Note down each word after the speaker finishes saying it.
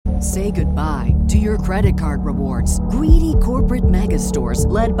Say goodbye to your credit card rewards. Greedy corporate mega stores,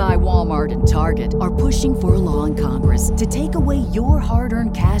 led by Walmart and Target, are pushing for a law in Congress to take away your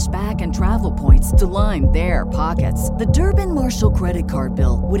hard-earned cash back and travel points to line their pockets. The Durbin-Marshall credit card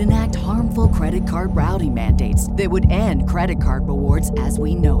bill would enact harmful credit card routing mandates that would end credit card rewards as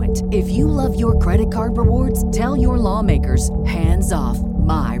we know it. If you love your credit card rewards, tell your lawmakers, hands off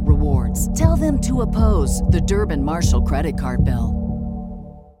my rewards. Tell them to oppose the Durbin-Marshall credit card bill.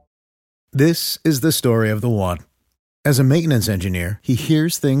 This is the story of the one. As a maintenance engineer, he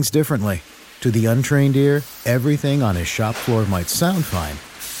hears things differently. To the untrained ear, everything on his shop floor might sound fine,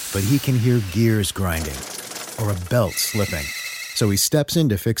 but he can hear gears grinding or a belt slipping. So he steps in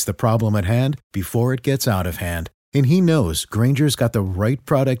to fix the problem at hand before it gets out of hand. And he knows Grainger's got the right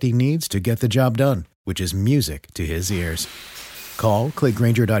product he needs to get the job done, which is music to his ears. Call, click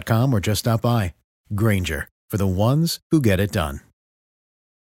Grainger.com, or just stop by. Grainger, for the ones who get it done.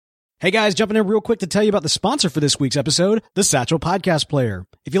 Hey guys, jumping in real quick to tell you about the sponsor for this week's episode, the Satchel Podcast Player.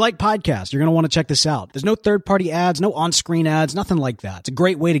 If you like podcasts, you're going to want to check this out. There's no third-party ads, no on-screen ads, nothing like that. It's a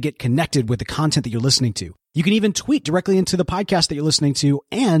great way to get connected with the content that you're listening to. You can even tweet directly into the podcast that you're listening to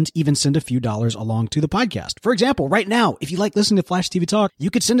and even send a few dollars along to the podcast. For example, right now, if you like listening to Flash TV Talk, you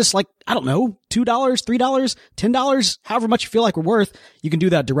could send us $2, $3, $10, however much you feel like we're worth. You can do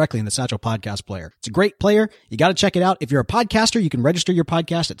that directly in the Satchel Podcast Player. It's a great player. You got to check it out. If you're a podcaster, you can register your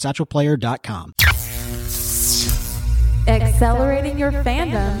podcast at satchelplayer.com. Accelerating your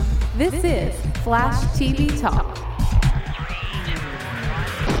fandom, this is Flash TV Talk.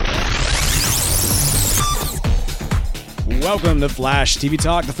 Welcome to Flash TV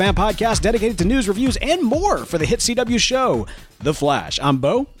Talk, the fan podcast dedicated to news, reviews, and more for the hit CW show, The Flash. I'm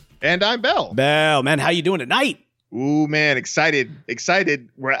Bo. And I'm Bell. Bell, man, how you doing tonight? Ooh, man, excited. There's going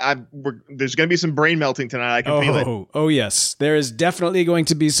to be some brain melting tonight. I can feel it. Oh, yes. There is definitely going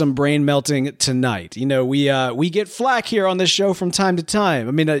to be some brain melting tonight. You know, we get flack here on this show from time to time.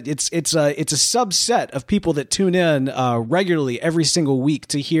 I mean, it's a subset of people that tune in regularly every single week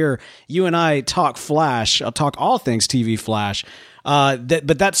to hear you and I talk Flash, talk all things TV Flash. But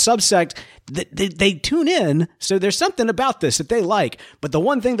that subsect, they tune in, so there's something about this that they like, but the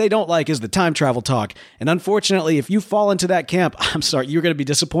one thing they don't like is the time travel talk. And unfortunately, if you fall into that camp, I'm sorry, you're going to be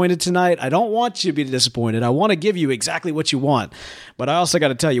disappointed tonight. I don't want you to be disappointed. I want to give you exactly what you want. But I also got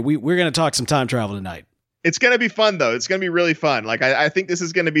to tell you, we're going to talk some time travel tonight. It's going to be fun, though. It's going to be really fun. Like, I think this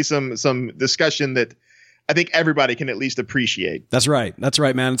is going to be some discussion that I think everybody can at least appreciate. That's right,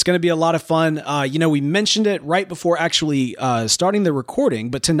 man. It's going to be a lot of fun. We mentioned it right before actually starting the recording,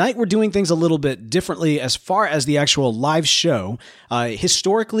 but tonight we're doing things a little bit differently as far as the actual live show.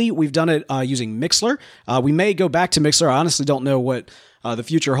 Historically, we've done it using Mixlr. We may go back to Mixlr. I honestly don't know what the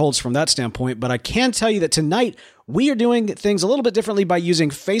future holds from that standpoint, but I can tell you that tonight we are doing things a little bit differently by using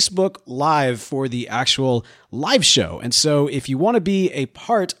Facebook Live for the actual live show. And so if you want to be a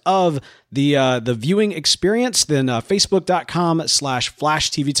part of the viewing experience, then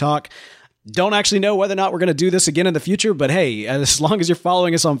facebook.com/Flash TV Talk. Don't actually know whether or not we're going to do this again in the future, but hey, as long as you're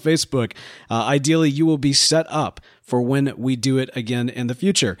following us on Facebook, ideally you will be set up for when we do it again in the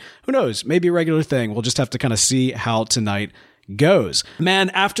future. Who knows? Maybe a regular thing. We'll just have to kind of see how tonight goes. Man,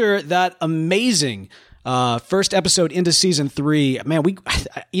 after that amazing first episode into season 3, man,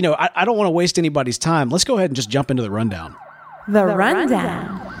 I don't want to waste anybody's time. Let's go ahead and just jump into the rundown. The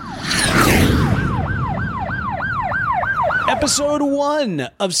Rundown. Episode 1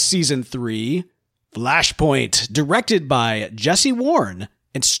 of season 3, Flashpoint, directed by Jesse Warren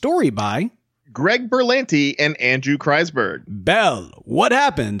and story by Greg Berlanti and Andrew Kreisberg. Bell, what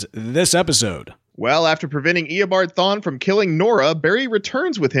happened this episode? Well, after preventing Eobard Thawne from killing Nora, Barry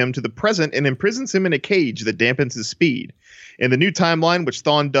returns with him to the present and imprisons him in a cage that dampens his speed. In the new timeline, which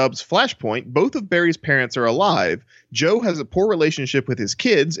Thawne dubs Flashpoint, both of Barry's parents are alive. Joe has a poor relationship with his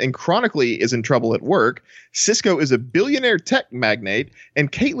kids and chronically is in trouble at work. Cisco is a billionaire tech magnate,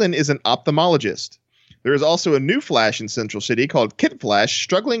 and Caitlin is an ophthalmologist. There is also a new Flash in Central City called Kid Flash,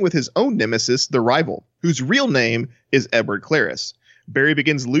 struggling with his own nemesis, the Rival, whose real name is Edward Claris. Barry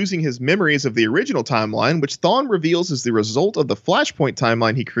begins losing his memories of the original timeline, which Thawne reveals is the result of the Flashpoint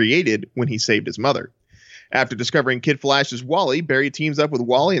timeline he created when he saved his mother. After discovering Kid Flash is Wally, Barry teams up with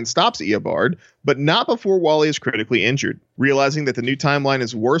Wally and stops Eobard, but not before Wally is critically injured. Realizing that the new timeline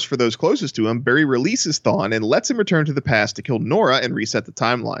is worse for those closest to him, Barry releases Thawne and lets him return to the past to kill Nora and reset the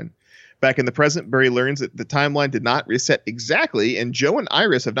timeline. Back in the present, Barry learns that the timeline did not reset exactly, and Joe and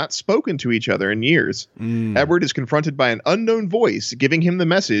Iris have not spoken to each other in years. Edward is confronted by an unknown voice, giving him the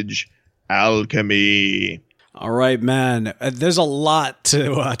message, alchemy. All right, man. There's a lot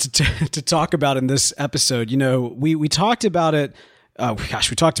to talk about in this episode. You know, we talked about it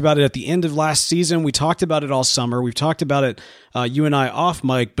we talked about it at the end of last season. We talked about it all summer. We've talked about it, you and I off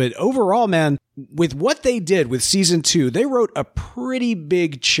mic. But overall, man, with what they did with season 2, they wrote a pretty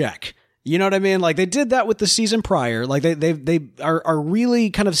big check. You know what I mean? Like they did that with the season prior. Like they are really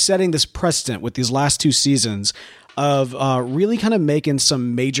kind of setting this precedent with these last 2 seasons of really kind of making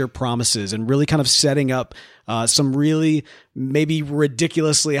some major promises and really kind of setting up some really maybe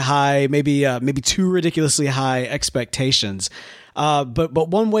ridiculously high, maybe too ridiculously high expectations. But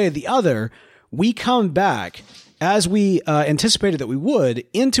one way or the other, we come back as we anticipated that we would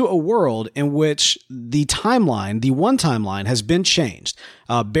into a world in which the timeline, the one timeline, has been changed.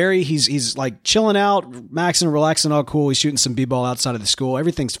 Barry, he's like chilling out, maxing, relaxing, all cool. He's shooting some b-ball outside of the school.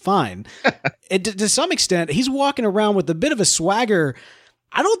 Everything's fine. To some extent, he's walking around with a bit of a swagger.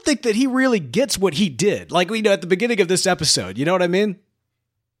 I don't think that he really gets what he did. Like we know at the beginning of this episode, you know what I mean?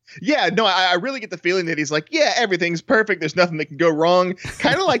 Yeah, no, I really get the feeling that he's like, yeah, everything's perfect. There's nothing that can go wrong.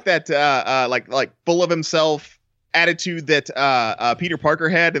 Kind of like that, like full of himself attitude that Peter Parker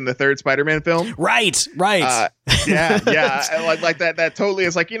had in the third Spider-Man film. Right. Yeah. like that totally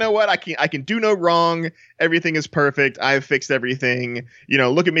is like, you know what? I can do no wrong. Everything is perfect. I've fixed everything. You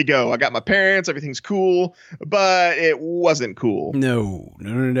know, look at me go. I got my parents. Everything's cool. But it wasn't cool. No.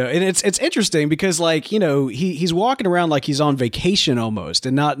 And it's interesting because, like, you know, he's walking around like he's on vacation almost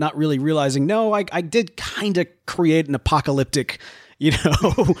and not really realizing, no, I did kind of create an apocalyptic, you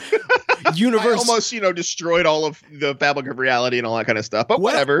know, universe. I almost, destroyed all of the fabric of reality and all that kind of stuff, but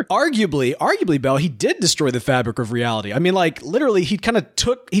whatever. Arguably, Bell, he did destroy the fabric of reality. I mean, like, literally, he kind of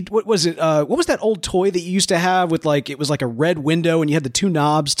what was it? What was that old toy that you used to have with, like, it was like a red window and you had the 2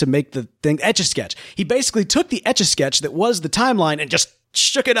 knobs to make the thing, Etch-a-Sketch. He basically took the Etch-a-Sketch that was the timeline and just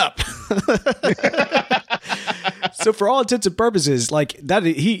shook it up. So for all intents and purposes, like that,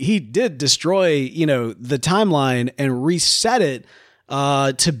 he did destroy, the timeline and reset it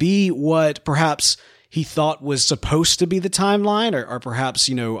to be what perhaps he thought was supposed to be the timeline, or perhaps,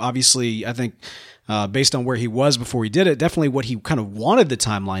 obviously, I think based on where he was before he did it, definitely what he kind of wanted the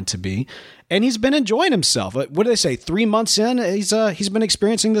timeline to be. And he's been enjoying himself. What do they say? 3 months in, he's been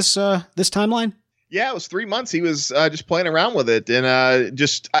experiencing this timeline. Yeah, it was 3 months. He was just playing around with it. And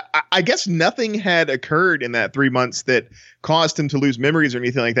I guess nothing had occurred in that 3 months that caused him to lose memories or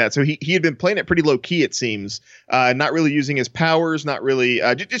anything like that. So he had been playing it pretty low key, it seems, not really using his powers, not really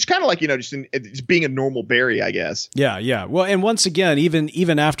just kind of like, just being a normal Barry, I guess. Yeah. Well, and once again,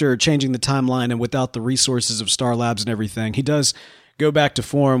 even after changing the timeline and without the resources of Star Labs and everything, he does go back to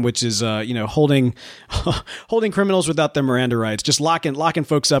form, which is holding criminals without their Miranda rights, just locking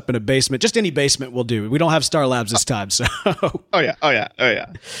folks up in a basement. Just any basement will do. We don't have Star Labs this time, so. Oh yeah.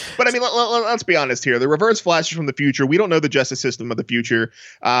 But I mean, let's be honest here. The Reverse Flash is from the future. We don't know the justice system of the future.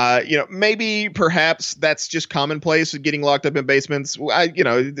 Maybe perhaps that's just commonplace, getting locked up in basements.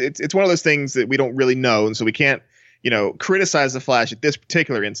 It's one of those things that we don't really know, and so we can't criticize the Flash at this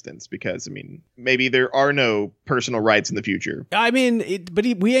particular instance because, I mean, maybe there are no personal rights in the future. I mean,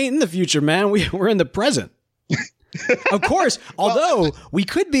 we ain't in the future, man. We're in the present. Of course, although we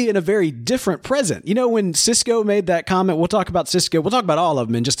could be in a very different present. When Cisco made that comment, we'll talk about Cisco. We'll talk about all of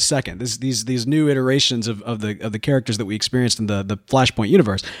them in just a second. These new iterations of the characters that we experienced in the Flashpoint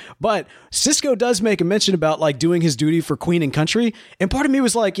universe. But Cisco does make a mention about, like, doing his duty for Queen and Country. And part of me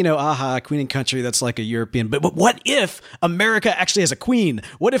was like, Queen and Country, that's like a European. But what if America actually has a queen?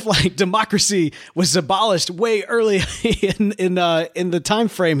 What if, like, democracy was abolished way early in the time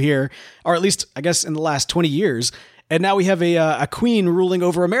frame here, or at least, I guess, in the last 20 years? And now we have a queen ruling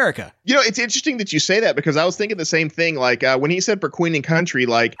over America. It's interesting that you say that because I was thinking the same thing. Like when he said for Queen and Country,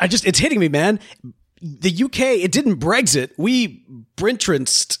 like it's hitting me, man. The UK, it didn't Brexit. We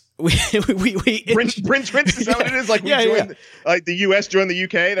Brentranced. We Brentranced, is that what it is? Like like the US joined the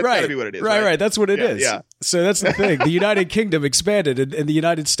UK. That's gotta be what it is. Right. That's what it is. Yeah. So that's the thing. The United Kingdom expanded, and the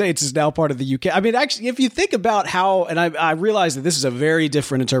United States is now part of the UK. I mean, actually, if you think about how, and I realize that this is a very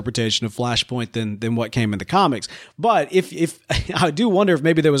different interpretation of Flashpoint than what came in the comics, but if I do wonder if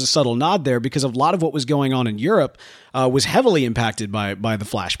maybe there was a subtle nod there because a lot of what was going on in Europe was heavily impacted by the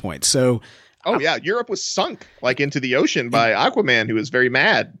Flashpoint. So. Oh, yeah. Europe was sunk like into the ocean by Aquaman, who was very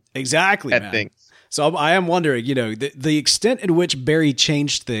mad. Exactly. At things. So I am wondering, the extent in which Barry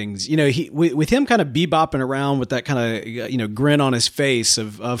changed things, he with him kind of bebopping around with that kind of, grin on his face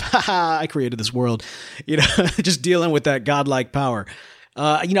of haha, I created this world, just dealing with that godlike power.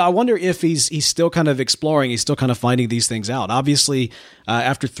 I wonder if he's still kind of exploring, he's still kind of finding these things out. Obviously,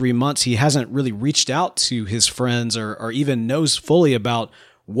 after 3 months, he hasn't really reached out to his friends or even knows fully about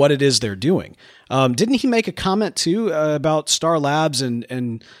what it is they're doing. Didn't he make a comment too about Star Labs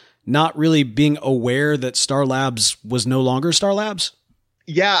and not really being aware that Star Labs was no longer Star Labs?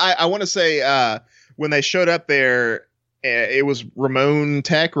 Yeah, I want to say when they showed up there, it was Ramon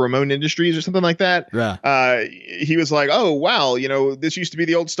Industries or something like that. Yeah. He was like, oh, wow, this used to be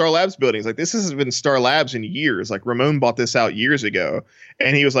the old Star Labs buildings. Like, this hasn't been Star Labs in years. Like, Ramon bought this out years ago.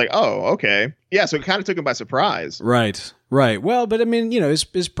 And he was like, oh, okay. Yeah, so it kind of took him by surprise. Right. Well, but I mean,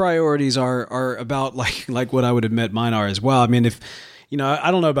 his priorities are about like what I would admit mine are as well. I mean, if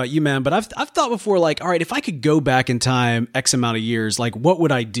I don't know about you, man, but I've thought before, like, all right, if I could go back in time X amount of years, like, what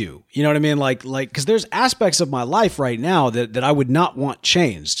would I do? You know what I mean? Like, because there's aspects of my life right now that I would not want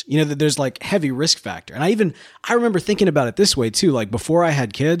changed. That there's like heavy risk factor. And I remember thinking about it this way too. Like, before I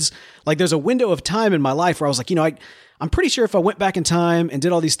had kids, like, there's a window of time in my life where I was like, I'm pretty sure if I went back in time and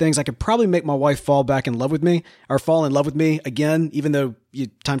did all these things, I could probably make my wife fall in love with me again, even though you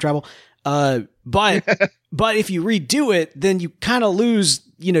time travel. But if you redo it, then you kind of lose,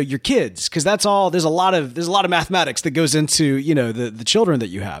 your kids. Cause that's all, there's a lot of mathematics that goes into, the children that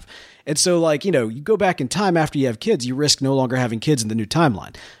you have. And so like, you go back in time after you have kids, you risk no longer having kids in the new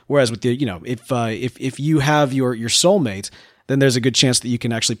timeline. Whereas with the, if you have your soulmate, then there's a good chance that you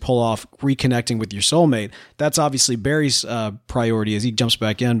can actually pull off reconnecting with your soulmate. That's obviously Barry's priority as he jumps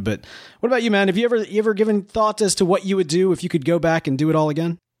back in. But what about you, man? Have you ever given thought as to what you would do if you could go back and do it all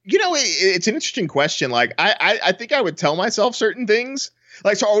again? It's an interesting question. Like, I think I would tell myself certain things.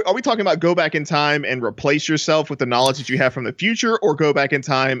 Like, so are we talking about go back in time and replace yourself with the knowledge that you have from the future, or go back in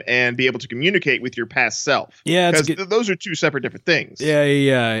time and be able to communicate with your past self? Yeah, because those are two separate different things.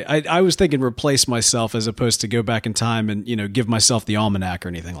 Yeah. I was thinking replace myself as opposed to go back in time and, give myself the almanac or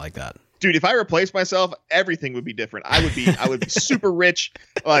anything like that. Dude, if I replaced myself, everything would be different. I would be super rich.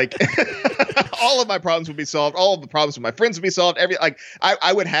 Like, all of my problems would be solved. All of the problems with my friends would be solved.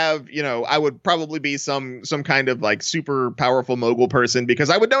 I would have, I would probably be some kind of like super powerful mogul person, because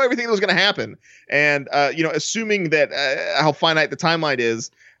I would know everything that was going to happen. And, assuming that how finite the timeline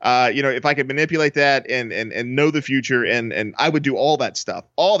is, if I could manipulate that and know the future, and I would do all that stuff.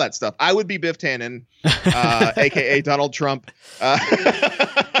 I would be Biff Tannen, aka Donald Trump.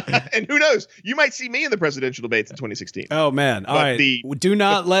 And who knows? You might see me in the presidential debates in 2016. Oh man! All right. Do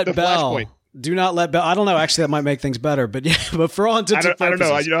not let Bell. Flashpoint. Do not let Bell. I don't know. Actually, that might make things better. But yeah. But for all intents and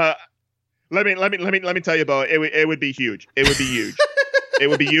purposes, I don't know. Let me tell you, Bo. It would be huge. It would be huge. It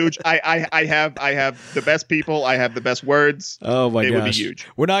would be huge. I have the best people. I have the best words. Oh my gosh. It would be huge.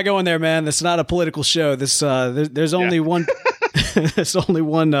 We're not going there, man. This is not a political show. There's only one. There's only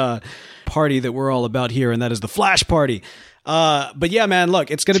one party that we're all about here, and that is the Flash Party. But yeah, man, look,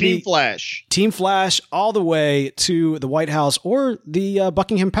 it's going to be Team Flash all the way to the White House or the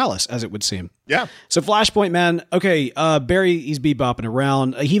Buckingham Palace, as it would seem. Yeah. So Flashpoint, man. Okay. Barry, he's bebopping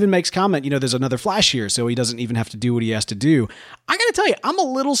around. He even makes comment, there's another Flash here, so he doesn't even have to do what he has to do. I got to tell you, I'm a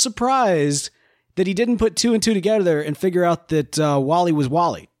little surprised that he didn't put two and two together and figure out that Wally was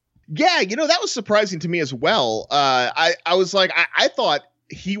Wally. Yeah. That was surprising to me as well. I was like, I thought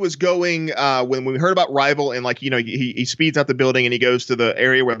he was going when we heard about Rival and he speeds out the building and he goes to the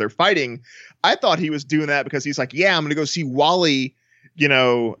area where they're fighting. I thought he was doing that because he's like, yeah, I'm going to go see Wally,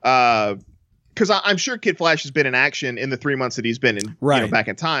 because I'm sure Kid Flash has been in action in the 3 months that he's been in back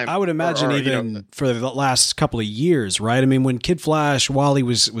in time. I would imagine for the last couple of years, right? I mean, when Kid Flash, Wally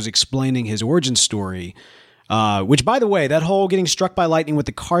was explaining his origin story, which, by the way, that whole getting struck by lightning with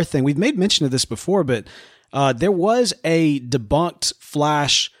the car thing, we've made mention of this before, but there was a debunked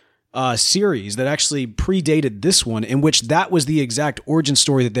Flash series that actually predated this one, in which that was the exact origin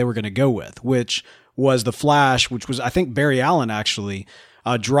story that they were going to go with, which was the Flash, which was, I think, Barry Allen actually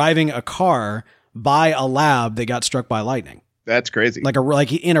driving a car by a lab that got struck by lightning. That's crazy. Like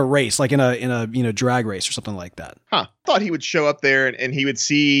in a race, like in a drag race or something like that. Huh. I thought he would show up there and he would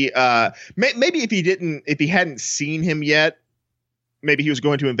see maybe if he hadn't seen him yet. Maybe he was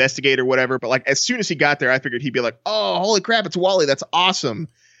going to investigate or whatever, but like as soon as he got there, I figured he'd be like, "Oh, holy crap, it's Wally! That's awesome!"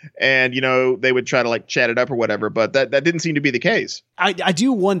 And they would try to like chat it up or whatever, but that didn't seem to be the case. I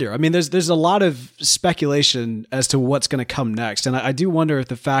do wonder. I mean, there's a lot of speculation as to what's going to come next, and I do wonder if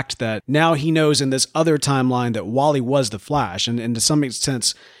the fact that now he knows in this other timeline that Wally was the Flash, and to some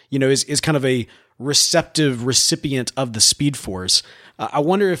extent, is kind of a receptive recipient of the Speed Force. I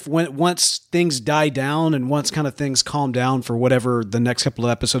wonder if once things die down and once kind of things calm down for whatever the next couple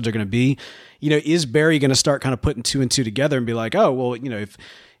of episodes are going to be, is Barry going to start kind of putting two and two together and be like, oh, well,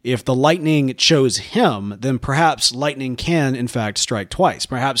 if the lightning chose him, then perhaps lightning can, in fact, strike twice.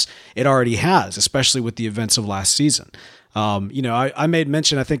 Perhaps it already has, especially with the events of last season. I made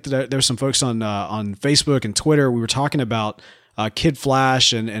mention, I think that there's some folks on Facebook and Twitter, we were talking about Kid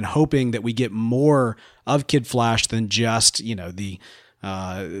Flash and hoping that we get more of Kid Flash than just, the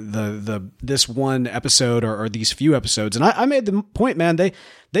this one episode or these few episodes. And I made the point, man,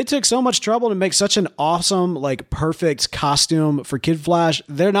 they took so much trouble to make such an awesome, like perfect costume for Kid Flash.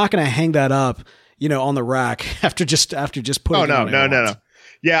 They're not going to hang that up, on the rack after just putting it on. No.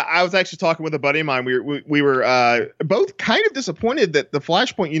 Yeah, I was actually talking with a buddy of mine. We were both kind of disappointed that the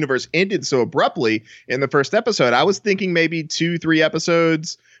Flashpoint universe ended so abruptly in the first episode. I was thinking maybe 2-3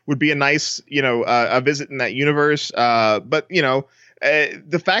 episodes would be a nice, a visit in that universe. But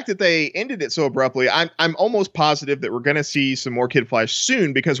the fact that they ended it so abruptly, I'm almost positive that we're going to see some more Kid Flash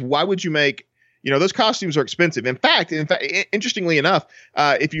soon, because why would you make, those costumes are expensive. In fact, interestingly enough,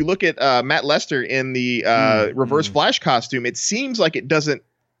 if you look at Matt Lester in the Reverse Flash costume, it seems like it doesn't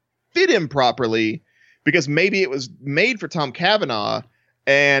fit him properly, because maybe it was made for Tom Cavanaugh,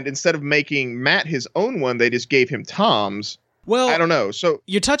 and instead of making Matt his own one, they just gave him Tom's. Well, I don't know. So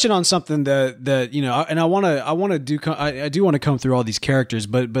you're touching on something that and I do want to comb through all these characters,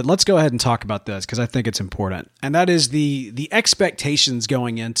 but let's go ahead and talk about this, because I think it's important, and that is the expectations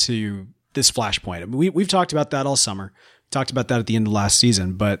going into this Flashpoint. I mean, we've talked about that all summer. Talked about that at the end of last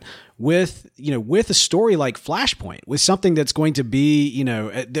season, but with a story like Flashpoint, with something that's going to be,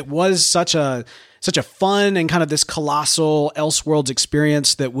 that was such a fun and kind of this colossal Elseworlds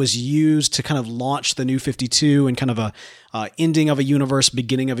experience that was used to kind of launch the New 52 and kind of a ending of a universe,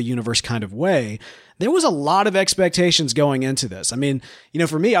 beginning of a universe kind of way. There was a lot of expectations going into this. I mean,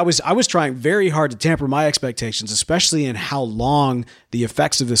 for me, I was trying very hard to tamper my expectations, especially in how long the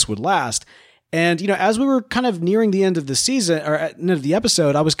effects of this would last. And, as we were kind of nearing the end of the season or at the end of the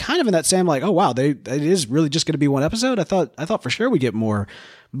episode, I was kind of in that same like, oh, wow, it is really just going to be one episode. I thought for sure we'd get more.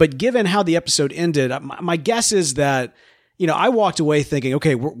 But given how the episode ended, my guess is that, I walked away thinking,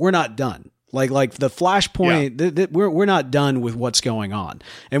 okay, we're not done. Like the Flashpoint, we're not done with what's going on.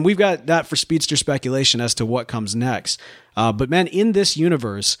 And we've got that for speedster speculation as to what comes next. But man, in this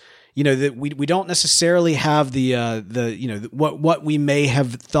universe, that we don't necessarily have what we may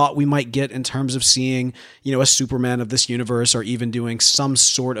have thought we might get in terms of seeing, a Superman of this universe, or even doing some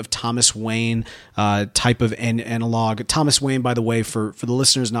sort of Thomas Wayne type of analog. Thomas Wayne, by the way, for the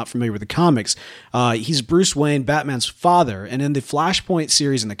listeners not familiar with the comics, he's Bruce Wayne, Batman's father. And in the Flashpoint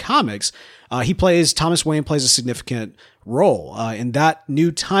series in the comics, Thomas Wayne plays a significant role. In that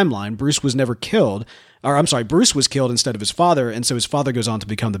new timeline, Bruce was never killed. Or I'm sorry, Bruce was killed instead of his father, and so his father goes on to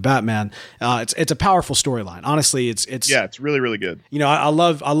become the Batman. It's a powerful storyline. Honestly, it's really, really good. I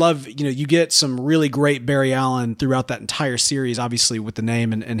love you get some really great Barry Allen throughout that entire series, obviously with the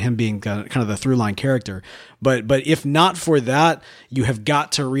name and him being kind of the through line character. But if not for that, you have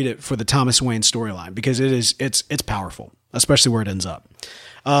got to read it for the Thomas Wayne storyline, because it's powerful, especially where it ends up.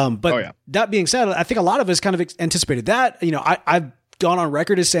 That being said, I think a lot of us kind of anticipated that. I've gone on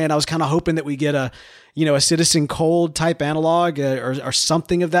record as saying I was kind of hoping that we get a Citizen Cold type analog or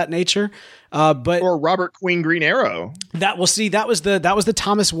something of that nature. Or Robert Queen Green Arrow. That was the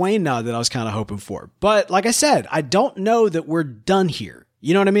Thomas Wayne nod that I was kind of hoping for. But like I said, I don't know that we're done here.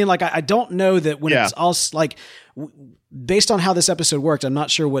 You know what I mean? Like I don't know that when it's all like, based on how this episode worked, I'm not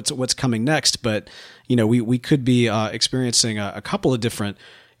sure what's coming next. But we could be experiencing a couple of different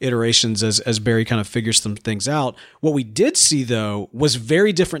iterations as Barry kind of figures some things out. What we did see, though, was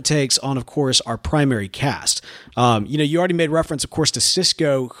very different takes on, of course, our primary cast. You already made reference, of course, to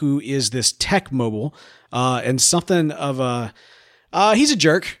Cisco, who is this tech mogul, and something of a he's a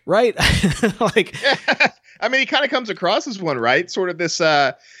jerk, right? Like, I mean, he kind of comes across as one, right? Sort of this.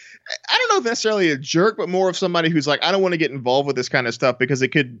 I don't know if necessarily a jerk, but more of somebody who's like, I don't want to get involved with this kind of stuff because it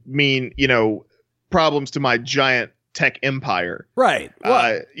could mean, problems to my giant tech empire. Right.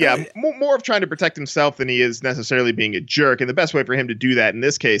 Well, more of trying to protect himself than he is necessarily being a jerk. And the best way for him to do that in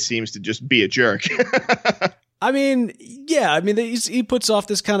this case seems to just be a jerk. I mean, he puts off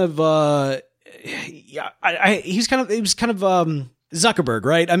this kind of, he was kind of Zuckerberg,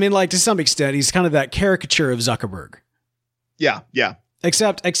 right? I mean, like to some extent, he's kind of that caricature of Zuckerberg. Yeah.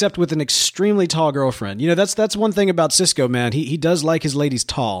 Except with an extremely tall girlfriend. That's one thing about Cisco, man. He does like his ladies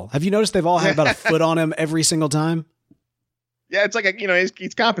tall. Have you noticed they've all had about a foot on him every single time? Yeah, it's like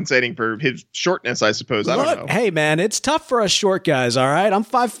he's compensating for his shortness, I suppose. I don't know. Hey, man, it's tough for us short guys. All right, I'm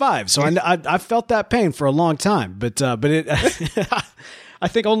 5'5", so I felt that pain for a long time. But it. I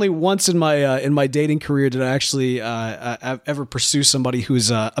think only once in my dating career did I actually ever pursue somebody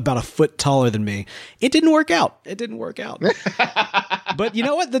who's about a foot taller than me. It didn't work out. But you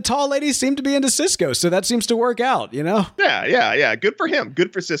know what? The tall ladies seem to be into Cisco, so that seems to work out. Yeah. Good for him.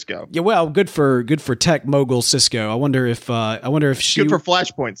 Good for Cisco. Yeah. Well, good for tech mogul Cisco. I wonder if she good for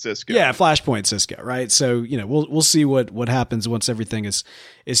Flashpoint Cisco. Yeah, Flashpoint Cisco. Right. So we'll see what happens once everything is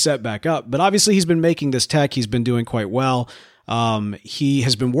set back up. But obviously he's been making this tech. He's been doing quite well. He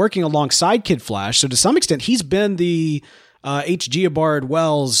has been working alongside Kid Flash, so to some extent, he's been the H.G. Abard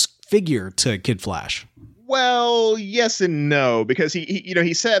Wells figure to Kid Flash. Well, yes and no, because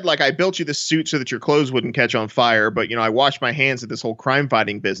he said, like, I built you this suit so that your clothes wouldn't catch on fire, but, I washed my hands at this whole crime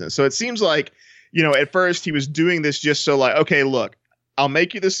fighting business. So it seems like, at first he was doing this just so, like, okay, look, I'll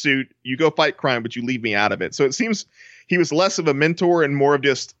make you the suit, you go fight crime, but you leave me out of it. So it seems he was less of a mentor and more of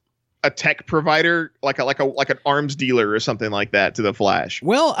just a tech provider, like an arms dealer or something like that to the Flash.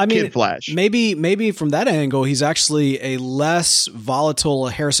 Well, I mean, Kid Flash. Maybe from that angle, he's actually a less volatile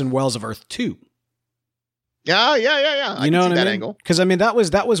Harrison Wells of Earth 2. Yeah. I You know can see what I that mean? angle. Because I mean that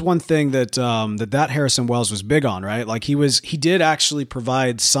was one thing that that Harrison Wells was big on, right? Like he did actually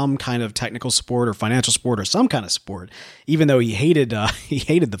provide some kind of technical support or financial support or some kind of support, even though he hated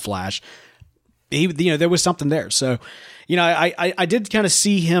the Flash. There was something there. So, I did kind of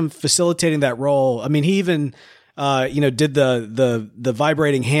see him facilitating that role. I mean, he even did the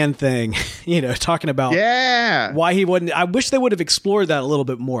vibrating hand thing, talking about why he wouldn't. I wish they would have explored that a little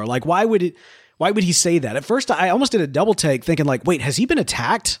bit more. Like, why would he say that? At first, I almost did a double take thinking like, wait, has he been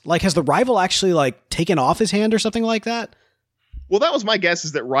attacked? Like, has the rival actually like taken off his hand or something like that? Well, that was my guess,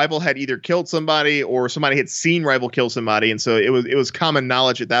 is that Rival had either killed somebody or somebody had seen Rival kill somebody. And so it was common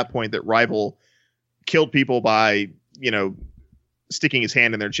knowledge at that point that Rival killed people by, sticking his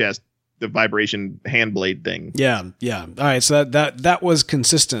hand in their chest, the vibration hand blade thing. Yeah. All right. So that was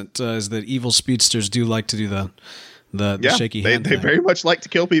consistent, as that evil speedsters do like to do the shaky hand. They very much like to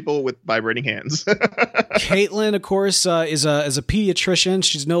kill people with vibrating hands. Caitlin, of course, is a pediatrician.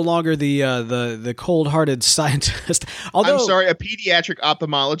 She's no longer the cold-hearted scientist. Although, I'm sorry, a pediatric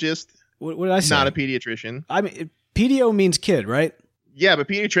ophthalmologist. What did I say? Not a pediatrician. I mean, pedio means kid, right? Yeah, but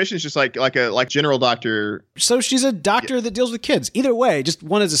pediatrician is just like general doctor. So she's a doctor that deals with kids. Either way, just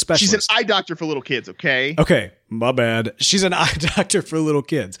one is a specialist. She's an eye doctor for little kids, okay? Okay, my bad. She's an eye doctor for little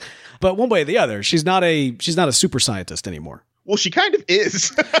kids. But one way or the other, she's not a super scientist anymore. Well, she kind of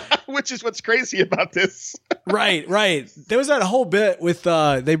is, which is what's crazy about this. Right. There was that whole bit with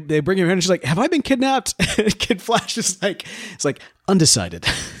they bring him in and she's like, "Have I been kidnapped?" Kid Flash is like, it's like undecided.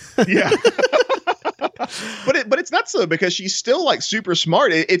 Yeah. But it's not so, because she's still like super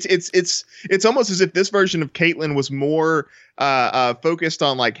smart. It's almost as if this version of Caitlin was more focused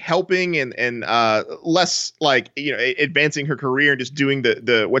on like helping and less like advancing her career and just doing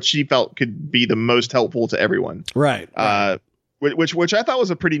the what she felt could be the most helpful to everyone. Right. Which I thought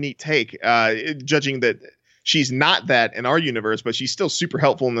was a pretty neat take, judging that she's not that in our universe, but she's still super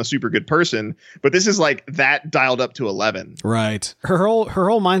helpful and a super good person. But this is like that dialed up to 11. Right. Her whole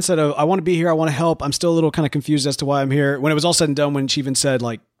mindset of, I want to be here, I want to help. I'm still a little kind of confused as to why I'm here. When it was all said and done, when she even said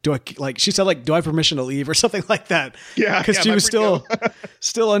like, do I have permission to leave or something like that? Yeah. Because she was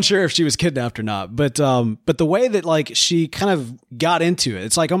still unsure if she was kidnapped or not. But the way that like she kind of got into it,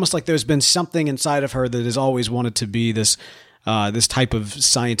 it's like almost like there's been something inside of her that has always wanted to be this type of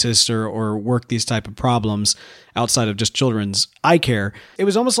scientist or work these type of problems outside of just children's eye care. It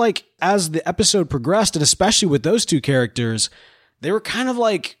was almost like as the episode progressed, and especially with those two characters, they were kind of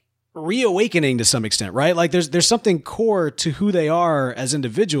like reawakening to some extent, right? Like there's something core to who they are as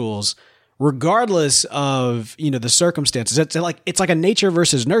individuals, regardless of, the circumstances. It's like a nature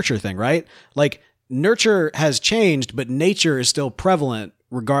versus nurture thing, right? Like nurture has changed, but nature is still prevalent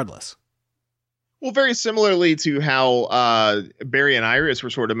regardless. Well, very similarly to how Barry and Iris were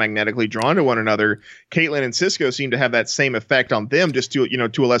sort of magnetically drawn to one another, Caitlin and Cisco seem to have that same effect on them, just to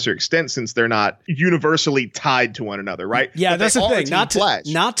a lesser extent, since they're not universally tied to one another, right? Yeah, but that's the thing.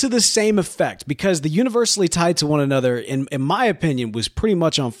 Not to the same effect, because the universally tied to one another, in my opinion, was pretty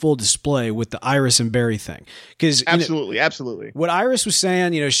much on full display with the Iris and Barry thing. Because absolutely. What Iris was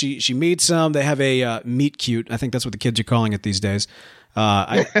saying, she meets them. They have a meet cute. I think that's what the kids are calling it these days.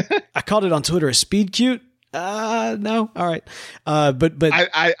 I called it on Twitter a speed cute. No. All right. But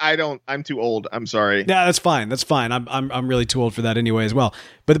I don't, I'm too old. I'm sorry. No, that's fine. I'm really too old for that anyway as well.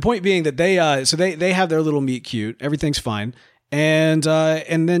 But the point being that they have their little meet cute. Everything's fine. And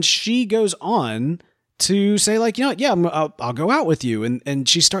then she goes on to say like, I'll go out with you. And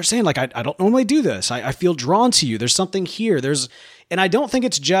she starts saying like, I don't normally do this. I feel drawn to you. There's something here. And I don't think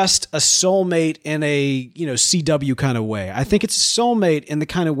it's just a soulmate in a, CW kind of way. I think it's a soulmate in the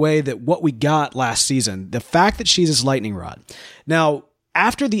kind of way that what we got last season, the fact that she's his lightning rod. Now,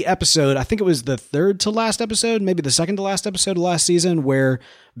 after the episode, I think it was the third to last episode, maybe the second to last episode of last season, where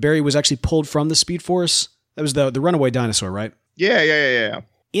Barry was actually pulled from the Speed Force. That was the runaway dinosaur, right? Yeah.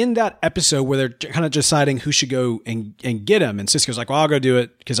 In that episode where they're kind of deciding who should go and get him, and Cisco's like, well, I'll go do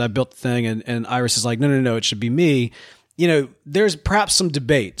it because I built the thing. And Iris is like, no, it should be me. there's perhaps some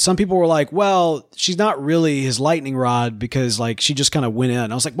debate. Some people were like, well, she's not really his lightning rod because like she just kind of went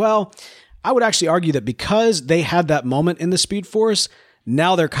in. I was like, well, I would actually argue that because they had that moment in the Speed Force,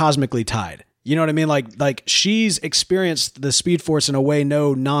 now they're cosmically tied. You know what I mean? Like she's experienced the Speed Force in a way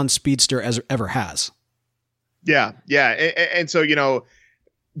no non-speedster ever has. Yeah. And so,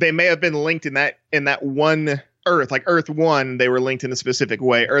 they may have been linked in that one Earth, like Earth 1, they were linked in a specific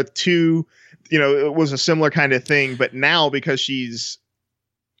way. Earth 2, it was a similar kind of thing. But now because she's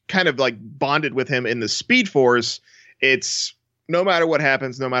kind of like bonded with him in the Speed Force, it's no matter what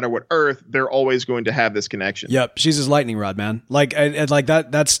happens, no matter what Earth, they're always going to have this connection. Yep. She's his lightning rod, man. Like, and like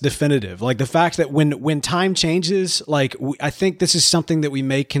that's definitive. Like the fact that when time changes, like I think this is something that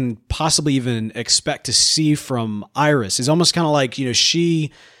we can possibly even expect to see from Iris. It's almost kind of like,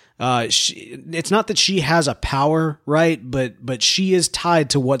 she, it's not that she has a power, right? But she is tied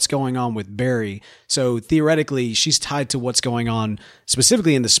to what's going on with Barry. So theoretically, she's tied to what's going on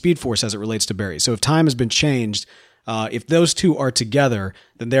specifically in the Speed Force as it relates to Barry. So if time has been changed, if those two are together,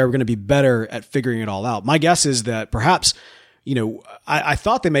 then they're going to be better at figuring it all out. My guess is that perhaps, I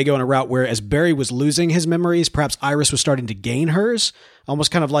thought they may go in a route where as Barry was losing his memories, perhaps Iris was starting to gain hers,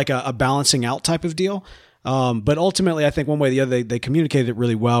 almost kind of like a balancing out type of deal. But ultimately, I think one way or the other, they communicated it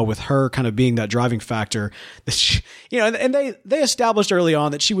really well with her kind of being that driving factor. That she, and they established early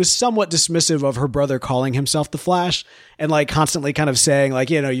on that she was somewhat dismissive of her brother calling himself the Flash and like constantly kind of saying like,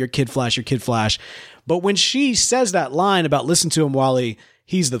 you're Kid Flash, you're Kid Flash. But when she says that line about listen to him, Wally,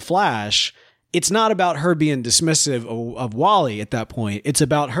 he's the Flash, it's not about her being dismissive of Wally at that point. It's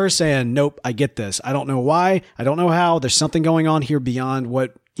about her saying, nope, I get this. I don't know why. I don't know how. There's something going on here beyond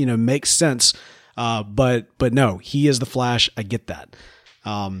what, makes sense. But no, he is the Flash. I get that.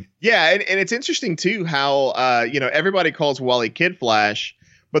 And it's interesting too, how, everybody calls Wally Kid Flash,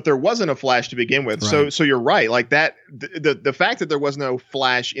 but there wasn't a Flash to begin with. Right. So you're right. Like that, the fact that there was no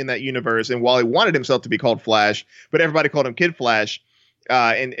Flash in that universe and Wally wanted himself to be called Flash, but everybody called him Kid Flash.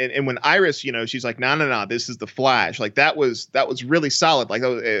 And when Iris, she's like, no, this is the Flash. Like that was really solid. Like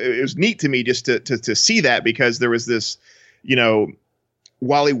it was neat to me just to see that, because there was this,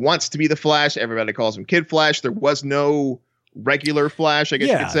 Wally wants to be the Flash. Everybody calls him Kid Flash. There was no regular Flash, I guess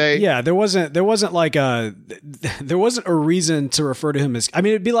you could say. Yeah, there wasn't a reason to refer to him as, I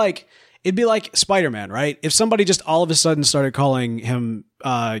mean, it'd be like Spider-Man, right? If somebody just all of a sudden started calling him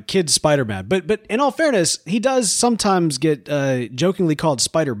Kid Spider-Man. But in all fairness, he does sometimes get jokingly called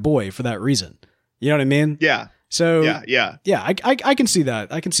Spider Boy for that reason. You know what I mean? Yeah. So yeah. I can see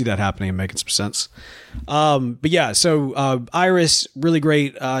that. I can see that happening and making some sense. But yeah, so Iris, really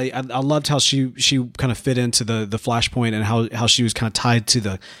great. I loved how she kind of fit into the Flashpoint and how she was kind of tied to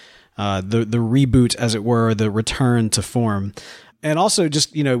the reboot, as it were, the return to form. And also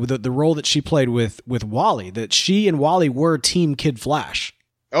just, the role that she played with Wally, that she and Wally were Team Kid Flash.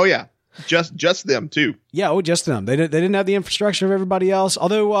 Oh yeah. Just them too. Yeah. Oh, just them. They didn't have the infrastructure of everybody else.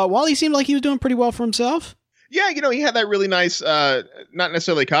 Although Wally seemed like he was doing pretty well for himself. Yeah, he had that really nice, not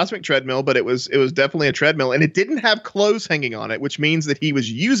necessarily cosmic treadmill, but it was definitely a treadmill, and it didn't have clothes hanging on it, which means that he was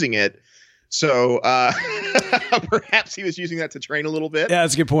using it. So perhaps he was using that to train a little bit. Yeah,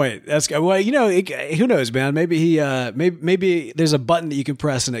 that's a good point. Well, who knows, man? Maybe he, maybe there's a button that you can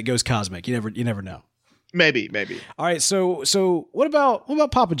press and it goes cosmic. You never know. Maybe. All right. So what about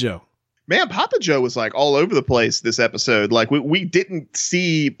Papa Joe? Man, Papa Joe was like all over the place this episode. Like we didn't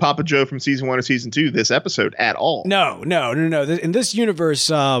see Papa Joe from season 1 or season 2 this episode at all. No. In this universe,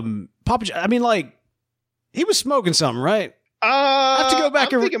 Papa Joe, I mean, like he was smoking something, right? I have to go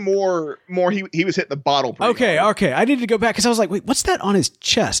back. I'm thinking more. He was hitting the bottle. Okay. I needed to go back because I was like, wait, what's that on his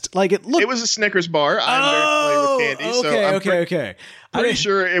chest? Like it looked. It was a Snickers bar. I'm very familiar with candy. Okay. Pretty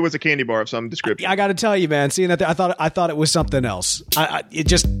sure it was a candy bar of some description. I got to tell you, man. Seeing that, I thought it was something else. It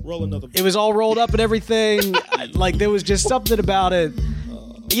just it was all rolled up and everything. Like there was just something about it.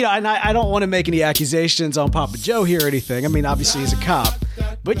 And I don't want to make any accusations on Papa Joe here or anything. I mean, obviously he's a cop,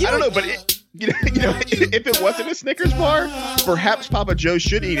 but I don't know. But if it wasn't a Snickers bar, perhaps Papa Joe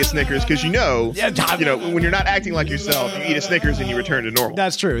should eat a Snickers because when you're not acting like yourself, you eat a Snickers and you return to normal.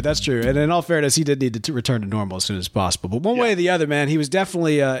 That's true. And in all fairness, he did need to return to normal as soon as possible. But one way or the other, man, he was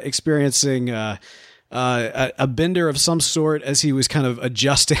definitely experiencing a bender of some sort as he was kind of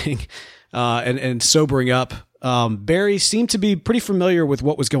adjusting and sobering up. Barry seemed to be pretty familiar with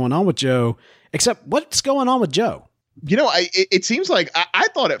what was going on with Joe, except what's going on with Joe? It seems like I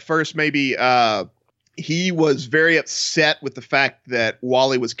thought at first maybe he was very upset with the fact that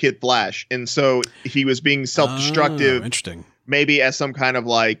Wally was Kid Flash. And so he was being self-destructive. Interesting. Maybe as some kind of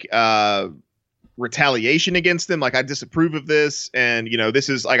like retaliation against them. Like, I disapprove of this, and this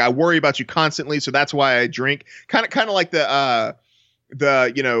is like, I worry about you constantly, so that's why I drink. Kind of like the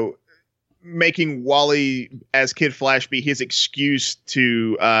making Wally as Kid Flash be his excuse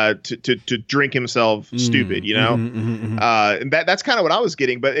to drink himself stupid, and that's kind of what I was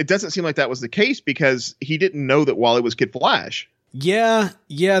getting, but it doesn't seem like that was the case because he didn't know that Wally was Kid Flash. Yeah,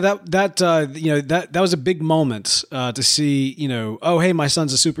 that was a big moment to see, oh, hey, my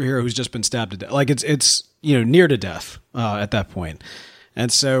son's a superhero who's just been stabbed to death. Like it's near to death at that point. And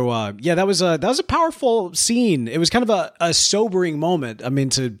so, that was a powerful scene. It was kind of a sobering moment. I mean,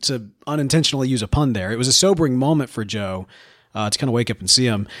 to unintentionally use a pun there, it was a sobering moment for Joe to kind of wake up and see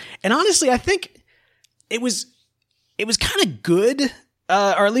him. And honestly, I think it was kind of good,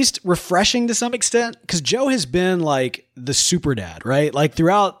 or at least refreshing to some extent, because Joe has been like the super dad, right? Like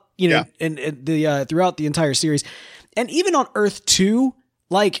throughout, throughout the entire series, and even on Earth 2,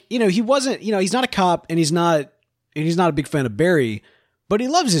 like he wasn't, he's not a cop, and he's not a big fan of Barry. But he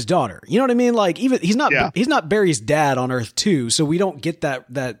loves his daughter. You know what I mean? Like even he's not Barry's dad on Earth 2, so we don't get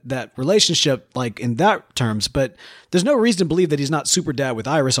that relationship like in that terms. But there's no reason to believe that he's not super dad with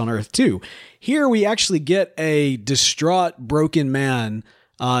Iris on Earth 2. Here we actually get a distraught, broken man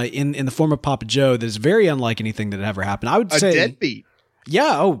in the form of Papa Joe that is very unlike anything that had ever happened. I would say a deadbeat.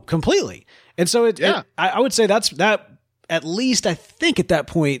 Yeah. Oh, completely. And so I would say that. At least I think at that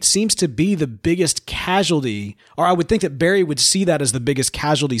point seems to be the biggest casualty, or I would think that Barry would see that as the biggest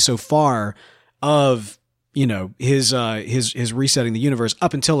casualty so far of, his resetting the universe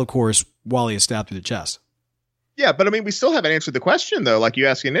up until, of course, Wally is stabbed through the chest. Yeah, but I mean, we still haven't answered the question though. Like you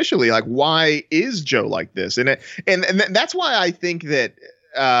asked initially, like why is Joe like this? And that's why I think that,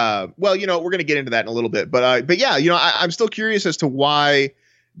 we're going to get into that in a little bit, but yeah, I'm still curious as to why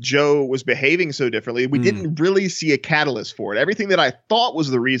Joe was behaving so differently. We didn't really see a catalyst for it. Everything that I thought was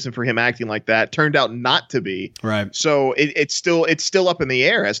the reason for him acting like that turned out not to be. Right. So it's still up in the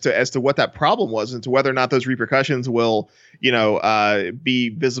air as to what that problem was and to whether or not those repercussions will, be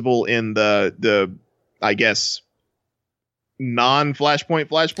visible in the I guess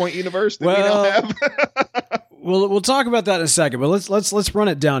non-Flashpoint universe that we now have. We'll talk about that in a second, but let's run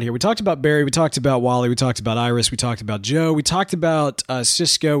it down here. We talked about Barry, we talked about Wally, we talked about Iris, we talked about Joe, we talked about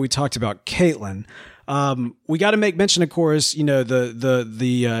Cisco, we talked about Caitlin. We got to make mention, of course,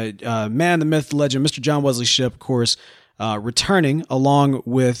 the man, the myth, the legend, Mr. John Wesley Shipp, of course, returning along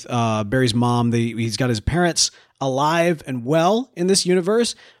with Barry's mom. He's got his parents alive and well in this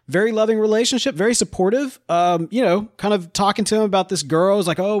universe. Very loving relationship, very supportive. Kind of talking to him about this girl. It's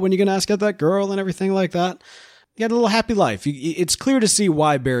like, oh, when are you going to ask out that girl and everything like that? He had a little happy life. It's clear to see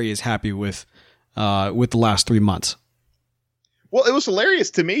why Barry is happy with the last 3 months. Well, it was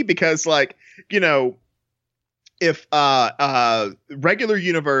hilarious to me because, like, if regular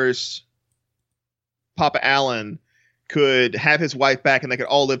universe Papa Allen could have his wife back and they could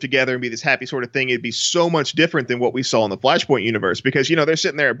all live together and be this happy sort of thing, it'd be so much different than what we saw in the Flashpoint universe. Because, they're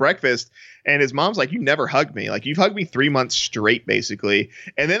sitting there at breakfast and his mom's like, you never hugged me. Like, you've hugged me 3 months straight, basically.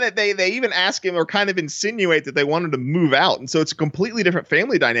 And then they even ask him or kind of insinuate that they want him to move out. And so it's a completely different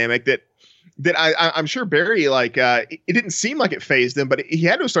family dynamic that I'm sure Barry, like, it didn't seem like it fazed him, but he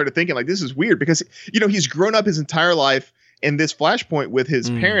had to have started thinking, like, this is weird because, he's grown up his entire life in this Flashpoint with his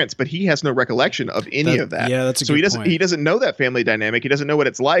parents, but he has no recollection of any of that. Yeah, that's a good point. He doesn't know that family dynamic. He doesn't know what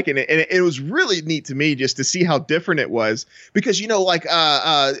it's like. And it was really neat to me just to see how different it was because, in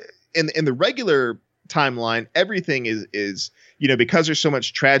the regular timeline, everything is because there's so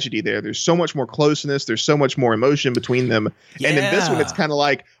much tragedy there's so much more closeness. There's so much more emotion between them. Yeah. And in this one, it's kind of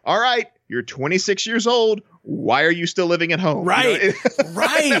like, all right, you're 26 years old. Why are you still living at home? Right.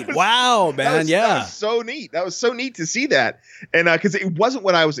 Right. Wow, man. That was so neat. That was so neat to see that. And because it wasn't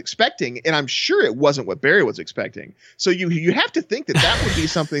what I was expecting. And I'm sure it wasn't what Barry was expecting. So you have to think that would be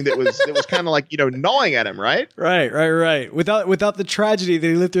something that was kind of like, gnawing at him. Right. Right. Without the tragedy that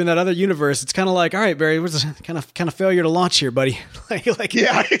he lived through in that other universe, it's kind of like, all right, Barry, what's kind of failure to launch here, buddy? like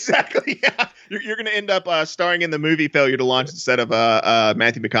yeah, exactly. Yeah. You're going to end up starring in the movie Failure to Launch instead of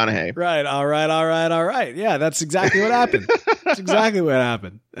Matthew McConaughey. Right. All right. Yeah, that's exactly what happened. That's exactly what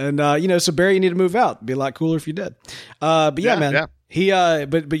happened. And so Barry, you need to move out. It'd be a lot cooler if you did. But yeah, man. Yeah. He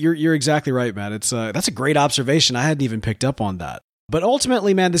but you're exactly right, man. It's that's a great observation. I hadn't even picked up on that. But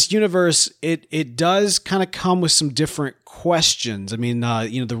ultimately, man, this universe, it does kind of come with some different questions. I mean,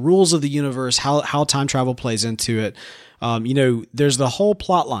 the rules of the universe, how time travel plays into it. There's the whole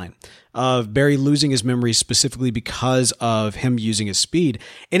plot line of Barry losing his memory specifically because of him using his speed.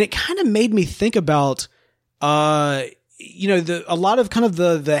 And it kind of made me think about, a lot of kind of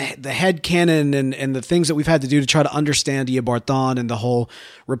the head canon and the things that we've had to do to try to understand Eobard Thawne and the whole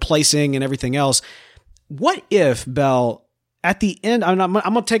replacing and everything else. What if, Bell, at the end, I'm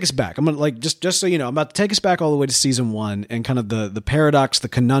going to take us back. I'm going to, like, just so you know, I'm about to take us back all the way to season 1 and kind of the paradox, the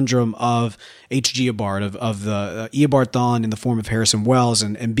conundrum of H.G. Eobard, of the Eobard Thawne in the form of Harrison Wells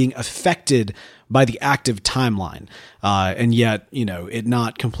and being affected by the active timeline. And yet, it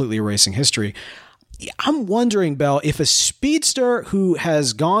not completely erasing history. I'm wondering, Bell, if a speedster who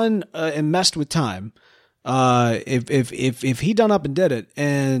has gone and messed with time, if he done up and did it,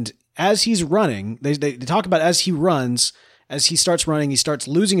 and as he's running, they talk about as he runs, as he starts running, he starts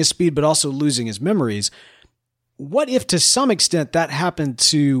losing his speed, but also losing his memories. What if, to some extent, that happened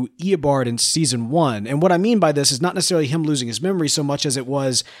to Eobard in season 1? And what I mean by this is not necessarily him losing his memory so much as it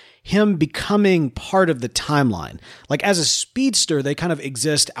was him becoming part of the timeline. Like, as a speedster, they kind of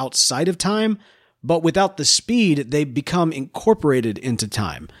exist outside of time, but without the speed, they become incorporated into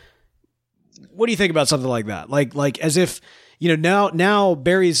time. What do you think about something like that? Like as if, now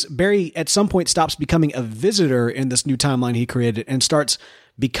Barry at some point stops becoming a visitor in this new timeline he created and starts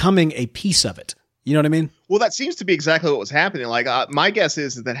becoming a piece of it. You know what I mean? Well, that seems to be exactly what was happening. Like, my guess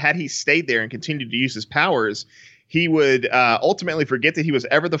is that had he stayed there and continued to use his powers, he would ultimately forget that he was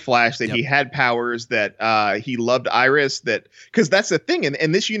ever the Flash, that he had powers, that he loved Iris, because that's the thing.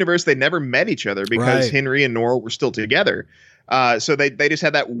 In this universe, they never met each other because Henry and Nora were still together. So they just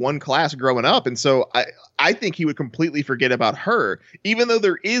had that one class growing up. And so I think he would completely forget about her, even though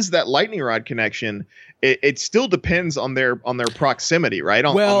there is that lightning rod connection. It still depends on their proximity, right?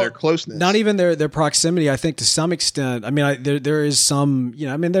 On their closeness. Not even their proximity. I think to some extent, I mean, there is some,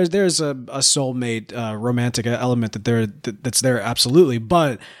 there's a soulmate romantic element that's there. Absolutely.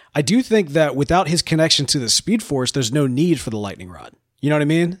 But I do think that without his connection to the Speed Force, there's no need for the lightning rod. You know what I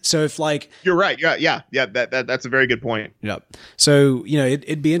mean? So if you're right. Yeah. That's a very good point. Yep. So,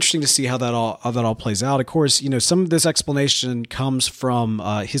 it'd be interesting to see how that all plays out. Of course, some of this explanation comes from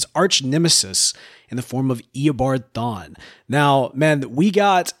his arch nemesis in the form of Eobard Thawne. Now, man, we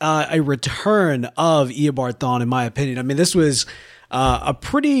got a return of Eobard Thawne, in my opinion. I mean, this was a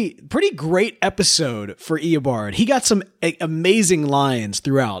pretty great episode for Eobard. He got some amazing lines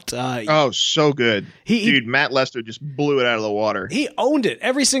throughout. So good. Dude, Matt Lester just blew it out of the water. He owned it.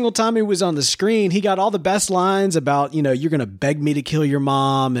 Every single time he was on the screen, he got all the best lines about, you're going to beg me to kill your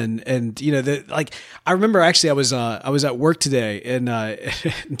mom. And I remember actually I was at work today and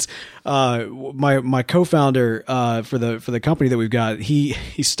my co-founder for the company that we've got, he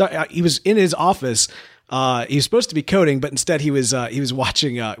was in his office. He was supposed to be coding, but instead he was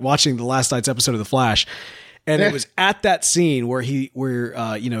watching the last night's episode of The Flash, and it was at that scene where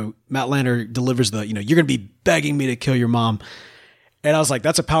Matt Lanner delivers the you're gonna be begging me to kill your mom, and I was like,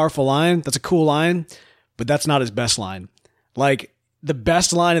 that's a powerful line, that's a cool line, but that's not his best line. Like, the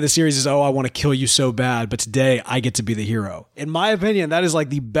best line of the series is, "Oh, I want to kill you so bad, but today I get to be the hero." In my opinion, that is like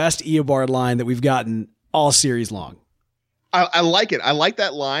the best Eobard line that we've gotten all series long. I like it. I like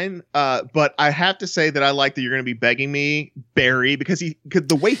that line, but I have to say that I like that you're going to be begging me, Barry, because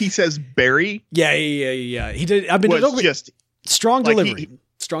the way he says Barry. Yeah. He did. I mean, was just strong delivery.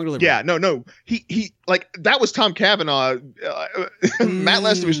 Strong delivery. Yeah, no. He that was Tom Cavanaugh. Matt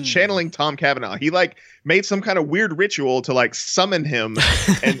Lester was channeling Tom Cavanaugh. He made some kind of weird ritual to summon him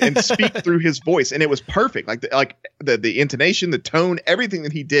and speak through his voice, and it was perfect. The intonation, the tone, everything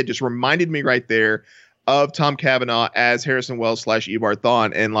that he did just reminded me right there of Tom Cavanaugh as Harrison Wells / Eobard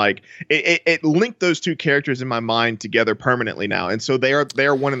Thawne, and it linked those two characters in my mind together permanently now, and so they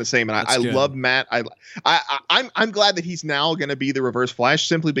are one and the same. And I love Matt. I'm glad that he's now going to be the Reverse Flash,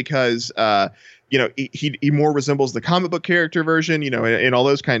 simply because he more resembles the comic book character version, and all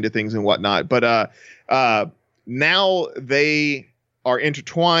those kind of things and whatnot. But now they are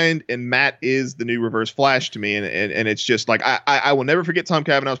intertwined, and Matt is the new Reverse Flash to me, and it's just I will never forget Tom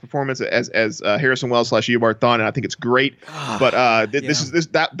Cavanaugh's performance as Harrison Wells / Eobard Thawne, and I think it's great. But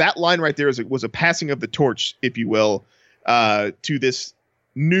that line right there was a passing of the torch, if you will, to this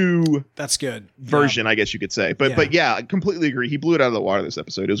new that's good version, I guess you could say. But yeah, I completely agree. He blew it out of the water this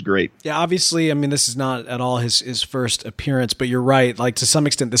episode. It was great. Yeah, obviously, I mean, this is not at all his first appearance, but you're right. To some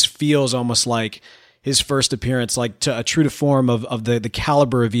extent, this feels almost like his first appearance, true to form of the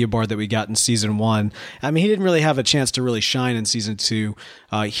caliber of Eobard that we got in season 1. I mean, he didn't really have a chance to really shine in season 2.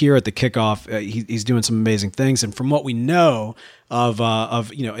 Here at the kickoff, he's doing some amazing things. And from what we know,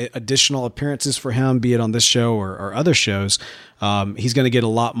 of additional appearances for him, be it on this show or other shows, he's going to get a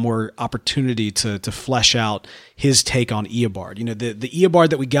lot more opportunity to flesh out his take on Eobard. The Eobard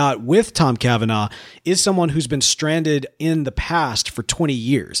that we got with Tom Cavanaugh is someone who's been stranded in the past for 20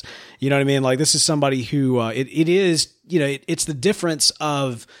 years. You know what I mean? Like, this is somebody who it's the difference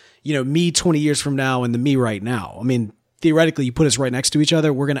of me 20 years from now and the me right now. I mean, theoretically, you put us right next to each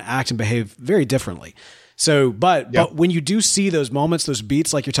other, we're going to act and behave very differently. So, but when you do see those moments, those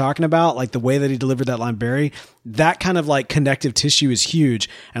beats, like you're talking about, like the way that he delivered that line, Barry, that kind of like connective tissue is huge.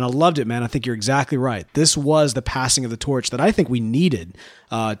 And I loved it, man. I think you're exactly right. This was the passing of the torch that I think we needed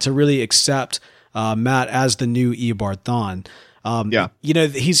to really accept Matt as the new Eobard Thawne.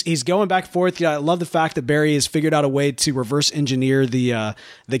 He's going back and forth. I love the fact that Barry has figured out a way to reverse engineer the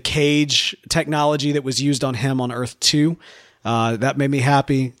cage technology that was used on him on Earth 2. That made me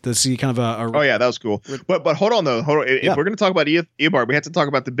happy to see kind of oh yeah, that was cool. But hold on though. If we're going to talk about Eobard, we have to talk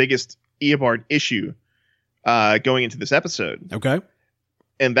about the biggest Eobard issue going into this episode. Okay.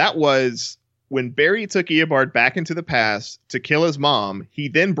 And that was when Barry took Eobard back into the past to kill his mom, he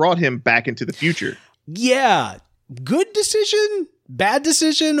then brought him back into the future. Yeah. Good decision, bad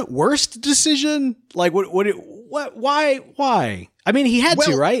decision, worst decision. Like why? I mean, he had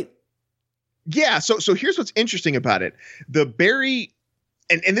to, right? Yeah, so here's what's interesting about it. The Barry,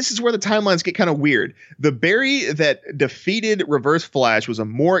 and this is where the timelines get kind of weird. The Barry that defeated Reverse Flash was a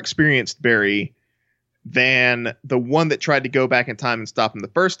more experienced Barry than the one that tried to go back in time and stop him the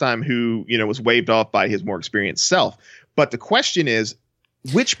first time, who, was waved off by his more experienced self. But the question is,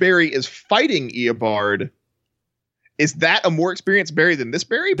 which Barry is fighting Eobard? Is that a more experienced Barry than this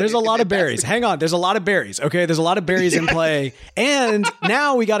Barry? There's a lot of berries. Hang on. There's a lot of berries. Okay. There's a lot of berries in play. And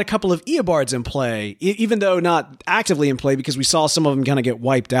now we got a couple of Eobards in play, even though not actively in play, because we saw some of them kind of get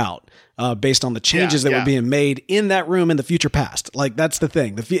wiped out based on the changes that were being made in that room in the future past. Like, that's the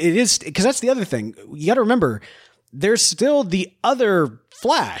thing. It is, because that's the other thing. You got to remember, there's still the other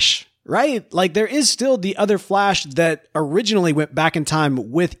Flash, right? Like, there is still the other Flash that originally went back in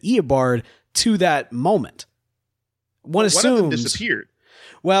time with Eobard to that moment. One assumes one of them disappeared.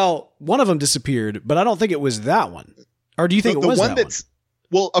 Well, one of them disappeared, but I don't think it was that one. Or do you think it was that one?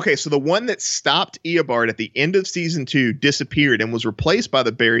 Well, okay, so the one that stopped Eobard at the end of season 2 disappeared and was replaced by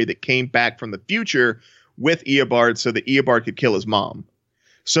the Barry that came back from the future with Eobard so that Eobard could kill his mom.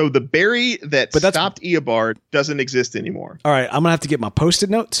 So the Barry that stopped Eobard doesn't exist anymore. All right, I'm going to have to get my Post-it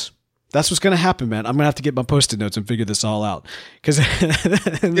notes. That's what's going to happen, man. I'm going to have to get my Post-it notes and figure this all out. Because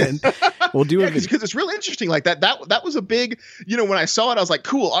then we'll do it. Because it's real interesting. Like that was a big, when I saw it, I was like,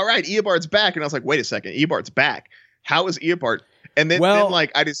 cool. All right, Eobard's back. And I was like, wait a second. Eobard's back. How is Eobard? And then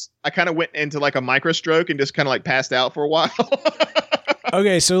I kind of went into like a micro stroke and just kind of like passed out for a while.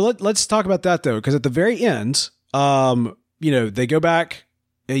 Okay. So let's talk about that though. Because at the very end, they go back,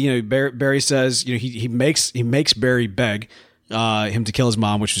 Barry says, he makes Barry beg him to kill his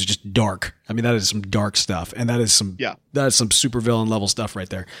mom, which was just dark. I mean, that is some dark stuff, and that is some supervillain level stuff right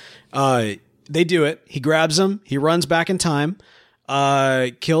there. They do it. He grabs him. He runs back in time,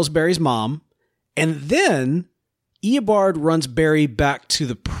 kills Barry's mom, and then Eobard runs Barry back to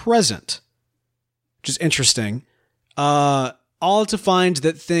the present, which is interesting. All to find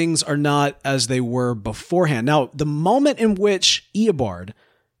that things are not as they were beforehand. Now, the moment in which Eobard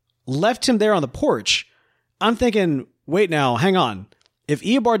left him there on the porch, I'm thinking, wait now, hang on. If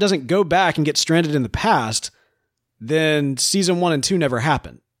Eobard doesn't go back and get stranded in the past, then season 1 and 2 never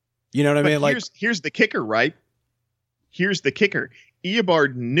happened. You know what I mean? Like, here's the kicker, right? Here's the kicker.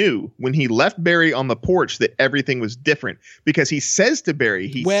 Eobard knew when he left Barry on the porch that everything was different, because he says to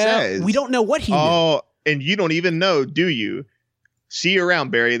Barry, we don't know what he knew. Oh, and you don't even know, do you? See you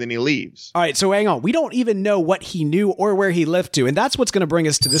around, Barry. Then he leaves. All right, so hang on. We don't even know what he knew or where he left to, and that's what's going to bring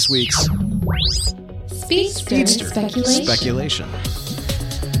us to this week's Speedster speculation.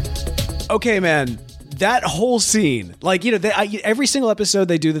 Okay, man, that whole scene, like, every single episode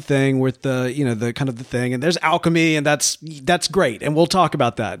they do the thing with the kind of the thing, and there's alchemy, and that's great, and we'll talk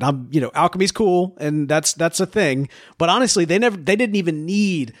about that. Alchemy's cool, and that's a thing. But honestly, they didn't even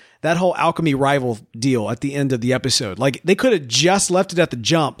need that whole alchemy rival deal at the end of the episode. Like, they could have just left it at the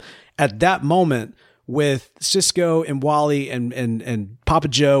jump at that moment with Cisco and Wally and Papa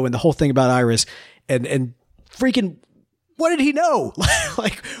Joe and the whole thing about Iris. And freaking, what did he know?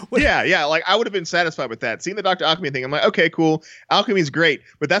 Yeah. Like, I would have been satisfied with that. Seeing the Dr. Alchemy thing, I'm like, okay, cool. Alchemy's great,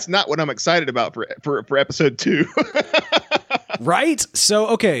 but that's not what I'm excited about for episode 2. Right? So,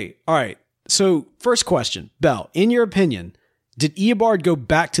 okay. All right. So, first question, Belle, in your opinion, did Eobard go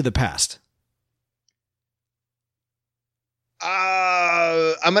back to the past?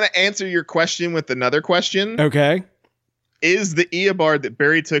 I'm going to answer your question with another question. Okay. Is the Eobard that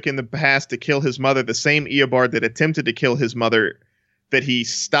Barry took in the past to kill his mother the same Eobard that attempted to kill his mother that he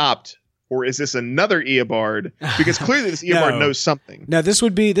stopped? Or is this another Eobard? Because clearly this Eobard knows something. No, this is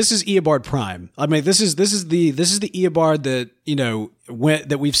Eobard Prime. I mean, this is the Eobard that,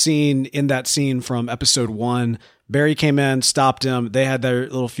 that we've seen in that scene from episode 1. Barry came in, stopped him. They had their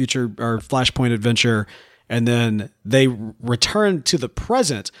little future or Flashpoint adventure, and then they returned to the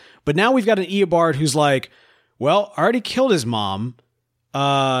present. But now we've got an Eobard who's like, well, I already killed his mom.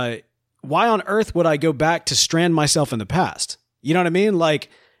 Why on earth would I go back to strand myself in the past? You know what I mean? Like,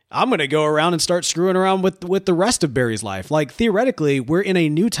 I'm going to go around and start screwing around with the rest of Barry's life. Like, theoretically, we're in a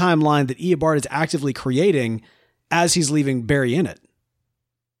new timeline that Eobard is actively creating as he's leaving Barry in it.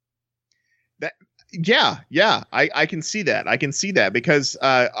 Yeah. I can see that. I can see that because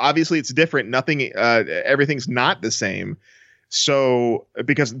obviously it's different. Everything's not the same. So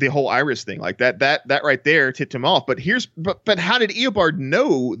because the whole Iris thing, like that right there tipped him off. But how did Eobard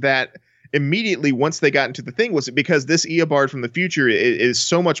know that immediately once they got into the thing? Was it because this Eobard from the future is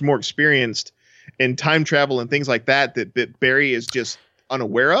so much more experienced in time travel and things like that Barry is just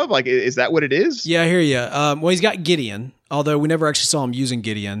unaware of? Like, is that what it is? Yeah, I hear you. Well, he's got Gideon, although we never actually saw him using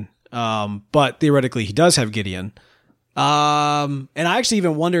Gideon. But theoretically he does have Gideon. And I actually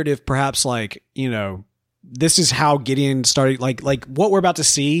even wondered if perhaps this is how Gideon started, like what we're about to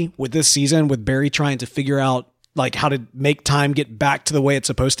see with this season with Barry trying to figure out like how to make time get back to the way it's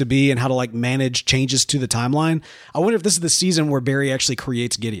supposed to be and how to like manage changes to the timeline. I wonder if this is the season where Barry actually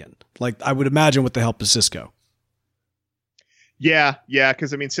creates Gideon. Like, I would imagine with the help of Cisco. Yeah.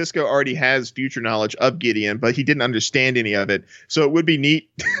 Because I mean, Cisco already has future knowledge of Gideon, but he didn't understand any of it. So it would be neat.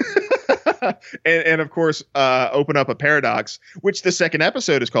 and of course, open up a paradox, which the second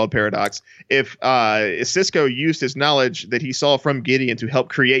episode is called Paradox. If Cisco used his knowledge that he saw from Gideon to help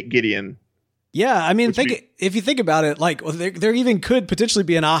create Gideon. Yeah, I mean, if you think about it, like, well, there even could potentially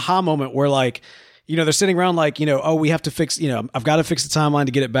be an aha moment where, like, they're sitting around like, oh, we have to fix, I've got to fix the timeline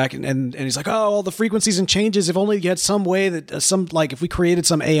to get it back. And he's like, oh, all the frequencies and changes. If only you had some way that if we created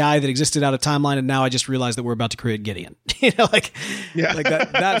some AI that existed out of timeline, and now I just realized that we're about to create Gideon, like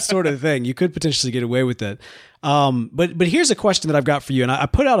that sort of thing. You could potentially get away with it. But here's a question that I've got for you. And I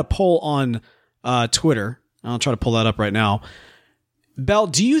put out a poll on Twitter. I'll try to pull that up right now. Bell,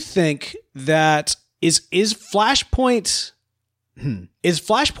 do you think that is Flashpoint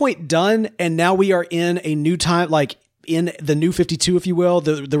done and now we are in a new time, like in the new 52, if you will,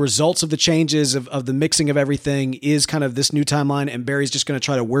 the results of the changes of the mixing of everything is kind of this new timeline, and Barry's just going to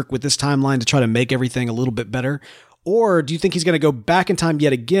try to work with this timeline to try to make everything a little bit better? Or do you think he's going to go back in time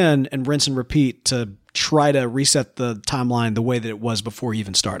yet again and rinse and repeat to try to reset the timeline the way that it was before he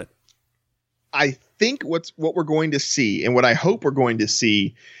even started? I think what we're going to see, and what I hope we're going to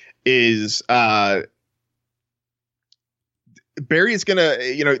see, is Barry is going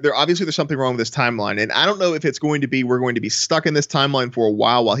to, there's something wrong with this timeline. And I don't know if it's going to be, we're going to be stuck in this timeline for a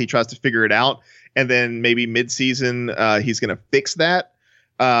while he tries to figure it out. And then maybe mid-season, he's going to fix that.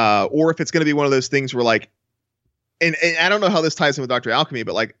 Or if it's going to be one of those things where like, and I don't know how this ties in with Dr. Alchemy,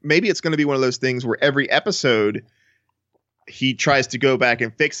 but like maybe it's going to be one of those things where every episode he tries to go back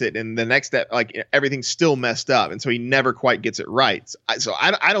and fix it, and the next step, like everything's still messed up, and so he never quite gets it right. So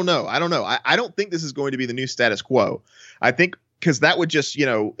I don't know. I don't think this is going to be the new status quo. I think because that would just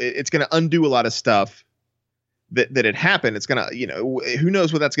it's going to undo a lot of stuff that had happened. It's going to who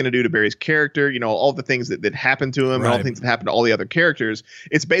knows what that's going to do to Barry's character. All the things that happened to him, and all the things that happened to all the other characters.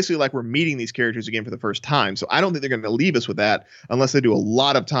 It's basically like we're meeting these characters again for the first time. So I don't think they're going to leave us with that unless they do a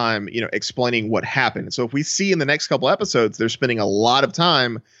lot of time explaining what happened. So if we see in the next couple episodes they're spending a lot of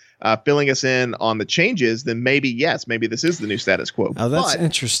time filling us in on the changes, then maybe this is the new status quo. Oh, that's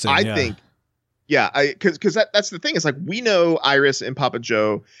interesting. I think. Yeah, because that's the thing. It's like we know Iris and Papa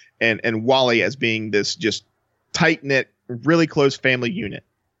Joe and Wally as being this just tight-knit, really close family unit.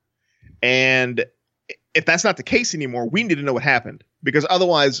 And if that's not the case anymore, we need to know what happened, because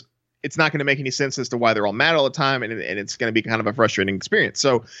otherwise it's not going to make any sense as to why they're all mad all the time, and it's going to be kind of a frustrating experience.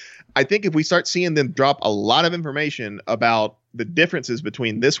 So I think if we start seeing them drop a lot of information about the differences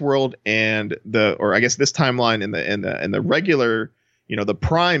between this world and this timeline and the regular, the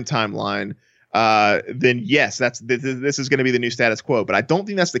prime timeline, then yes, this is going to be the new status quo. But I don't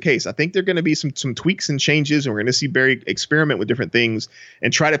think that's the case. I think there are going to be some tweaks and changes, and we're going to see Barry experiment with different things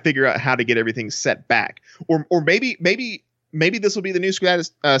and try to figure out how to get everything set back. Or maybe this will be the new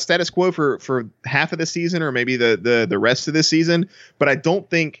status quo for half of the season, or maybe the rest of this season. But I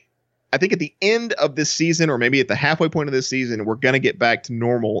think at the end of this season, or maybe at the halfway point of this season, we're going to get back to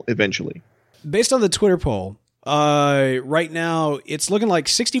normal eventually. Based on the Twitter poll, Right now, it's looking like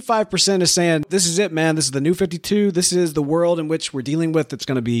 65% is saying, this is it, man. This is the new 52. This is the world in which we're dealing with. It's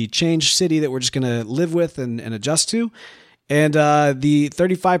going to be changed city that we're just going to live with and adjust to. And the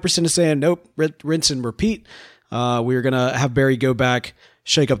 35% is saying, nope, rinse and repeat. We're going to have Barry go back,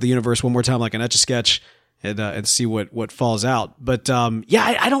 shake up the universe one more time like an Etch-a-Sketch and see what falls out. But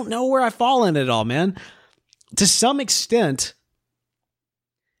I don't know where I fall in it all, man. To some extent,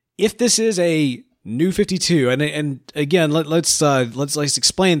 if this is a New 52, and again, let's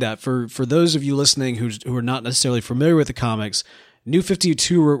explain that for those of you listening who are not necessarily familiar with the comics. New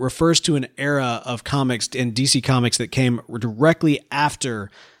 52 refers to an era of comics in DC Comics that came directly after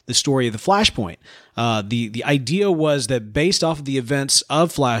the story of the Flashpoint. The idea was that based off of the events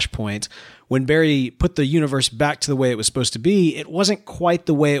of Flashpoint, when Barry put the universe back to the way it was supposed to be, it wasn't quite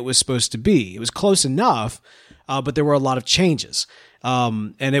the way it was supposed to be. It was close enough, but there were a lot of changes.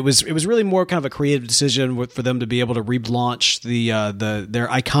 And it was really more kind of a creative decision for them to be able to relaunch their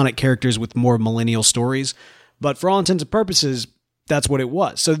iconic characters with more millennial stories. But for all intents and purposes, that's what it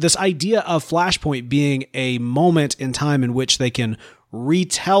was. So this idea of Flashpoint being a moment in time in which they can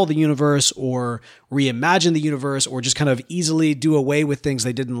retell the universe or reimagine the universe or just kind of easily do away with things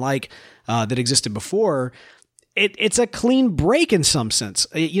they didn't like that existed before, it's a clean break in some sense.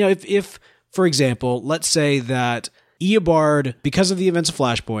 If for example, let's say that Eobard, because of the events of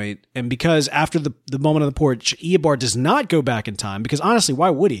Flashpoint, and because after the moment on the porch, Eobard does not go back in time, because honestly, why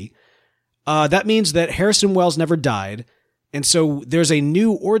would he? That means that Harrison Wells never died, and so there's a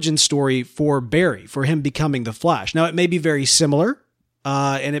new origin story for Barry, for him becoming the Flash. Now, it may be very similar,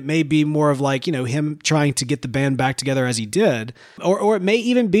 and it may be more of like, him trying to get the band back together as he did, or it may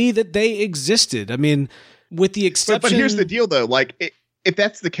even be that they existed. I mean, with the exception... But here's the deal, though. Like, if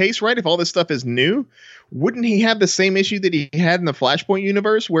that's the case, right, if all this stuff is new, wouldn't he have the same issue that he had in the Flashpoint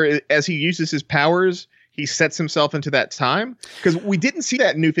universe, where as he uses his powers, he sets himself into that time? Because we didn't see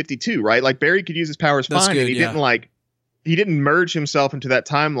that in New 52, right? Like, Barry could use his powers fine, and he didn't merge himself into that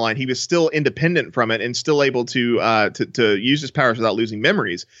timeline. He was still independent from it and still able to use his powers without losing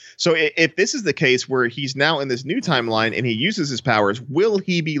memories. So if this is the case where he's now in this new timeline and he uses his powers, will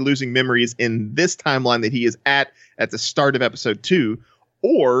he be losing memories in this timeline that he is at the start of episode 2?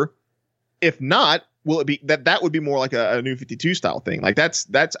 Or if not, will it be that would be more like a New 52 style thing? Like that's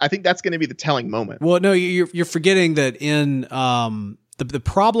I think that's going to be the telling moment. Well, no, you're forgetting that in the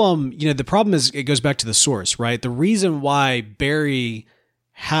problem, the problem is it goes back to the source, right? The reason why Barry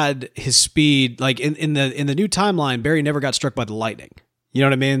had his speed, like in the new timeline, Barry never got struck by the lightning. You know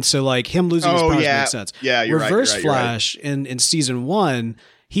what I mean? So like him losing his powers makes sense. Yeah, you're Reverse right. Flash in season 1.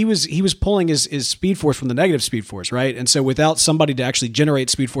 He was pulling his speed force from the negative speed force, right? And so without somebody to actually generate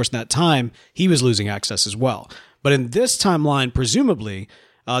speed force in that time, he was losing access as well. But in this timeline, presumably,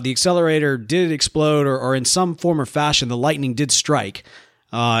 the accelerator did explode, or in some form or fashion, the lightning did strike,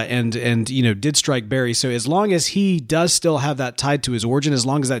 and did strike Barry. So as long as he does still have that tied to his origin, as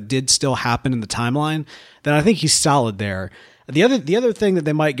long as that did still happen in the timeline, then I think he's solid there. The other thing that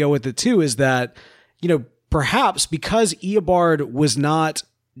they might go with it too is that, perhaps because Eobard was not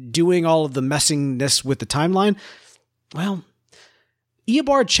doing all of the messiness with the timeline, well,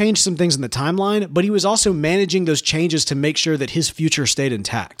 Eobard changed some things in the timeline, but he was also managing those changes to make sure that his future stayed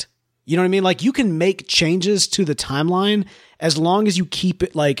intact. You know what I mean? Like, you can make changes to the timeline as long as you keep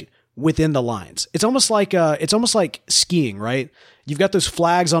it like within the lines. It's almost like skiing, right? You've got those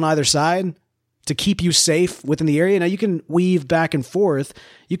flags on either side to keep you safe within the area. Now you can weave back and forth.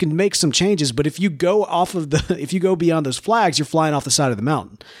 You can make some changes, but if you go beyond those flags, you're flying off the side of the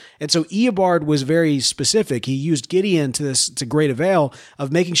mountain. And so Eobard was very specific. He used Gideon to great avail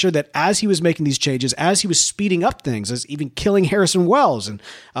of making sure that as he was making these changes, as he was speeding up things, as even killing Harrison Wells and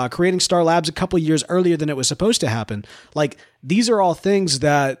creating Star Labs a couple of years earlier than it was supposed to happen. Like, these are all things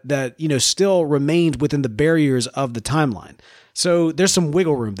that still remained within the barriers of the timeline. So there's some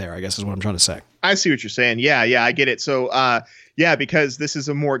wiggle room there, I guess is what I'm trying to say. I see what you're saying. Yeah, I get it. So, because this is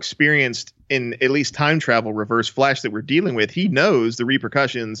a more experienced, in at least time travel, Reverse Flash that we're dealing with. He knows the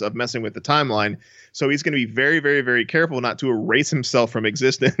repercussions of messing with the timeline. So he's going to be very, very, very careful not to erase himself from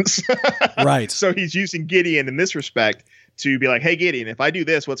existence. Right. So he's using Gideon in this respect to be like, hey, Gideon, if I do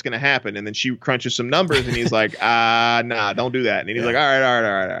this, what's going to happen? And then she crunches some numbers and he's like, nah, don't do that. And he's like, all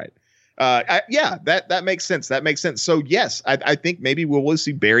right. That makes sense. That makes sense. So yes, I think maybe we'll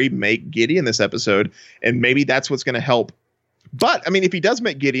see Barry make Gideon this episode, and maybe that's what's going to help. But I mean, if he does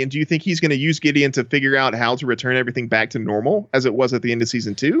make Gideon, do you think he's going to use Gideon to figure out how to return everything back to normal as it was at the end of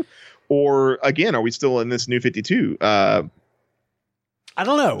season 2? Or again, are we still in this New 52? I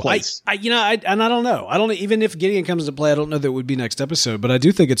don't know. Place? I don't know. I don't, even if Gideon comes into play, I don't know that it would be next episode, but I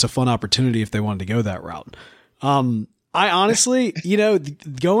do think it's a fun opportunity if they wanted to go that route. I honestly,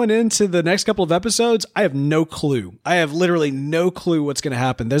 going into the next couple of episodes, I have no clue. I have literally no clue what's going to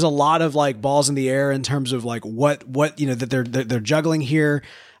happen. There's a lot of like balls in the air in terms of like what that they're juggling here.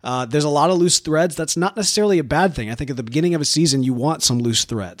 There's a lot of loose threads. That's not necessarily a bad thing. I think at the beginning of a season, you want some loose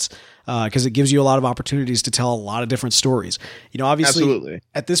threads because it gives you a lot of opportunities to tell a lot of different stories. Obviously, Absolutely.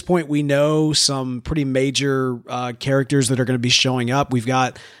 At this point, we know some pretty major characters that are going to be showing up. We've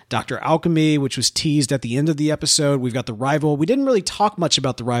got Dr. Alchemy, which was teased at the end of the episode. We've got the Rival. We didn't really talk much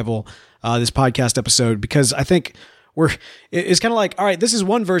about the Rival this podcast episode because I think it's kind of like, all right, this is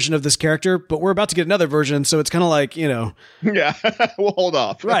one version of this character, but we're about to get another version. So it's kind of like, Yeah, we'll hold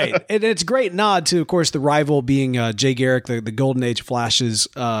off. Right. And it's a great nod to, of course, the Rival being Jay Garrick, the Golden Age Flash's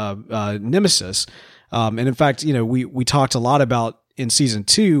nemesis. And in fact, we talked a lot about in season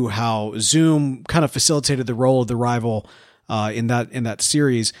 2 how Zoom kind of facilitated the role of the Rival in that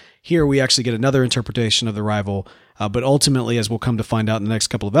series. Here we actually get another interpretation of the Rival. But ultimately, as we'll come to find out in the next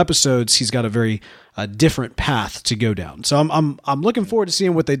couple of episodes, he's got a very different path to go down. So I'm looking forward to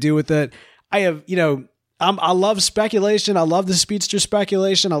seeing what they do with it. I love speculation. I love the speedster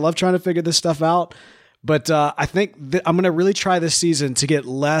speculation. I love trying to figure this stuff out. But I think I'm going to really try this season to get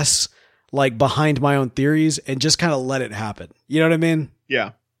less like behind my own theories and just kind of let it happen. You know what I mean? Yeah.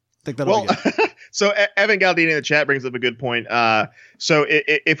 I think that'll be good. So Evan Galdini in the chat brings up a good point. So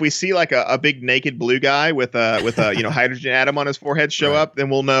if we see like a big naked blue guy with a hydrogen atom on his forehead show up, then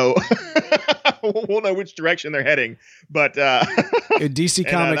we'll know which direction they're heading. But a DC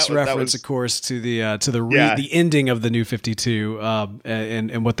Comics reference, of course, to the ending of the New 52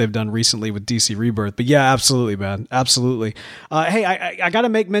 and what they've done recently with DC Rebirth. But yeah, absolutely, man, absolutely. Hey, I got to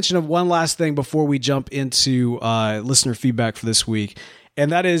make mention of one last thing before we jump into listener feedback for this week.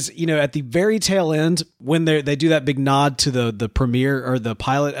 And that is, at the very tail end, when they do that big nod to the premiere or the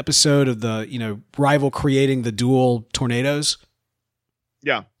pilot episode of the, Rival creating the dual tornadoes.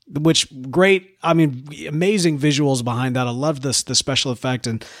 Yeah. Which great, amazing visuals behind that. I loved the special effect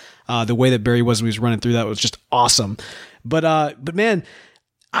and the way that Barry was when he was running through that was just awesome. But man,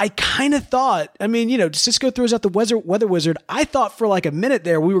 I kind of thought, Cisco throws out the weather wizard. I thought for like a minute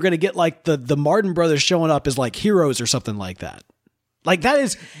there, we were going to get like the Martin brothers showing up as like heroes or something like that. Like that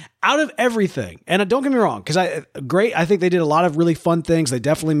is out of everything. And don't get me wrong, because I think they did a lot of really fun things. They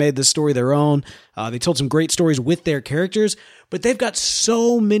definitely made this story their own. They told some great stories with their characters, but they've got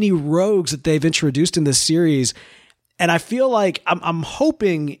so many rogues that they've introduced in this series. And I feel like I'm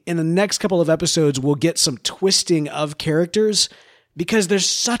hoping in the next couple of episodes, we'll get some twisting of characters because there's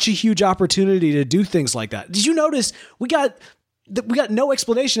such a huge opportunity to do things like that. Did you notice we got no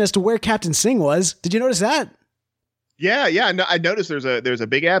explanation as to where Captain Singh was? Did you notice that? Yeah. No, I noticed there's a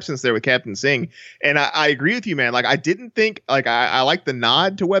big absence there with Captain Singh, and I agree with you, man. Like I didn't think I like the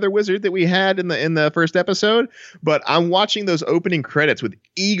nod to Weather Wizard that we had in the first episode, but I'm watching those opening credits with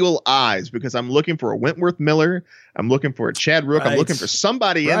eagle eyes because I'm looking for a Wentworth Miller, I'm looking for a Chad Rook, I'm looking for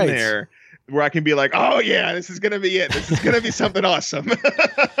somebody in there where I can be like, oh yeah, this is gonna be it. This is gonna be something awesome.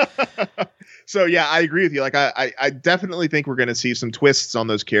 So yeah, I agree with you. Like I definitely think we're going to see some twists on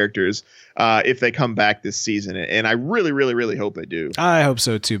those characters if they come back this season, and I really, really, really hope they do. I hope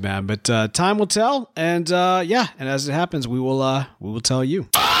so too, man. But time will tell, and and as it happens, we will tell you.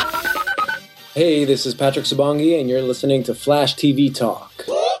 Hey, this is Patrick Sabangi, and you're listening to Flash TV Talk.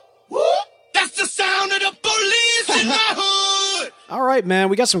 That's the sound of the police in my hood. All right, man.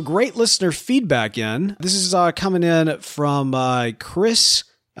 We got some great listener feedback in. This is coming in from Chris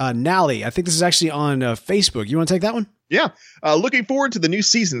Nally. I think this is actually on Facebook. You want to take that one? Yeah. Looking forward to the new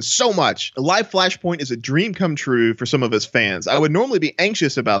season so much. Live Flashpoint is a dream come true for some of us fans. I would normally be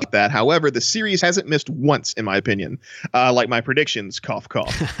anxious about that. However, the series hasn't missed once, in my opinion. Like my predictions, cough, cough.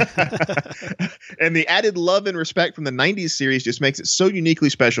 And the added love and respect from the 90s series just makes it so uniquely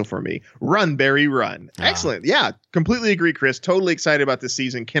special for me. Run, Barry, run. Excellent. Yeah, completely agree, Chris. Totally excited about this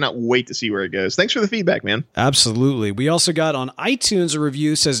season. Cannot wait to see where it goes. Thanks for the feedback, man. Absolutely. We also got on iTunes a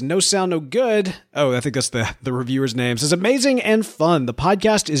review says, no sound, no good. Oh, I think that's the reviewer's name. Says, amazing and fun. The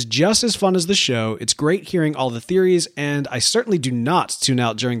podcast is just as fun as the show. It's great hearing all the theories, and I certainly do not tune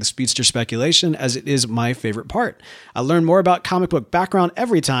out during the speedster speculation, as it is my favorite part. I learn more about comic book background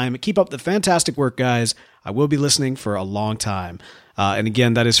every time. Keep up the fantastic work, guys. I will be listening for a long time. And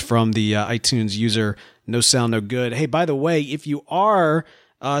again, that is from the iTunes user, No Sound, No Good. Hey, by the way, if you are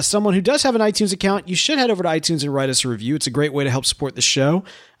someone who does have an iTunes account, you should head over to iTunes and write us a review. It's a great way to help support the show.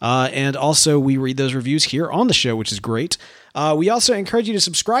 And also, we read those reviews here on the show, which is great. We also encourage you to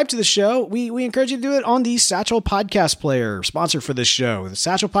subscribe to the show. We encourage you to do it on the Satchel Podcast Player, sponsor for this show. The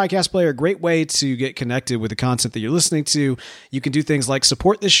Satchel Podcast Player, a great way to get connected with the content that you're listening to. You can do things like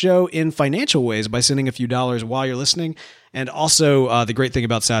support this show in financial ways by sending a few dollars while you're listening. And also, the great thing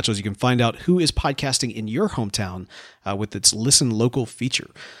about Satchel is you can find out who is podcasting in your hometown with its Listen Local feature.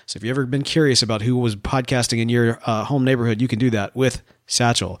 So if you've ever been curious about who was podcasting in your home neighborhood, you can do that with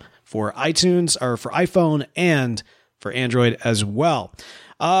Satchel for iTunes or for iPhone and for Android as well.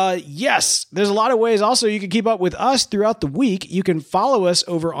 Yes, there's a lot of ways also you can keep up with us throughout the week. You can follow us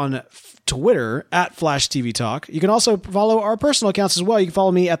over on Twitter at Flash TV Talk. You can also follow our personal accounts as well. You can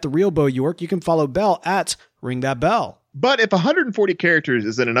follow me at The Real Bo York. You can follow Bell at Ring That Bell. But if 140 characters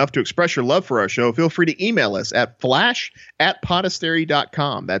isn't enough to express your love for our show, feel free to email us at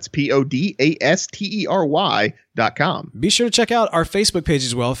flash@podastery.com. That's PODASTERY.com. Be sure to check out our Facebook page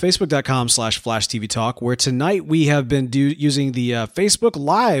as well, facebook.com/FlashTVTalk, where tonight we have been using the Facebook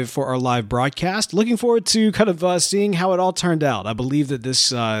Live for our live broadcast. Looking forward to kind of seeing how it all turned out. I believe that this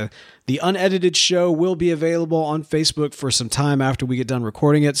the unedited show will be available on Facebook for some time after we get done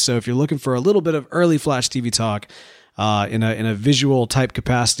recording it. So if you're looking for a little bit of early Flash TV Talk, in a visual type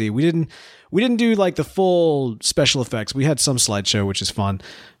capacity. We didn't do like the full special effects. We had some slideshow, which is fun,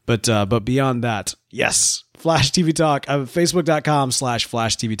 but beyond that, yes, Flash TV Talk.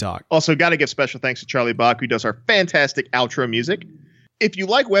 Facebook.com/Flash TV Talk. Also, got to give special thanks to Charlie Bach, who does our fantastic outro music. If you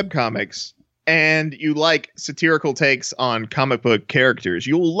like webcomics and you like satirical takes on comic book characters,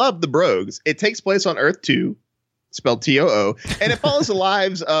 you'll love The Brogues. It takes place on Earth 2. Spelled TOO, and it follows the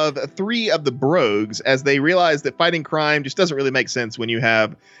lives of three of the Brogues as they realize that fighting crime just doesn't really make sense when you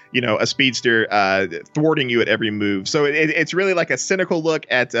have, a speedster thwarting you at every move. So it's really like a cynical look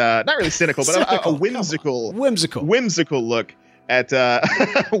at, not really cynical, but a whimsical look at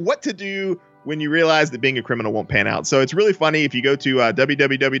what to do when you realize that being a criminal won't pan out. So it's really funny. If you go to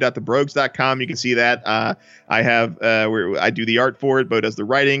www.thebrogues.com, you can see that. I have where I do the art for it, Bo does the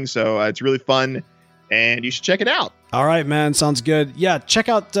writing, so it's really fun. And you should check it out. All right, man. Sounds good. Yeah, check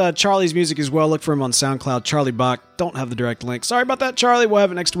out Charlie's music as well. Look for him on SoundCloud. Charlie Bach. Don't have the direct link. Sorry about that, Charlie. We'll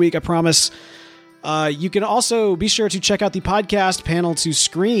have it next week, I promise. You can also be sure to check out the podcast Panel to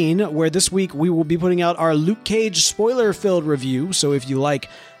Screen, where this week we will be putting out our Luke Cage spoiler-filled review. So if you like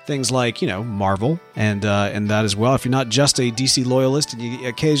things like, Marvel and that as well, if you're not just a DC loyalist and you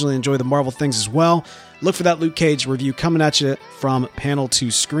occasionally enjoy the Marvel things as well, look for that Luke Cage review coming at you from Panel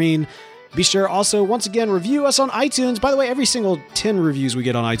to Screen. Be sure also, once again, review us on iTunes. By the way, every single 10 reviews we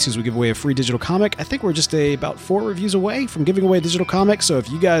get on iTunes, we give away a free digital comic. I think we're just about 4 reviews away from giving away a digital comic. So if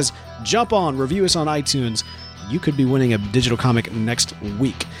you guys jump on, review us on iTunes, you could be winning a digital comic next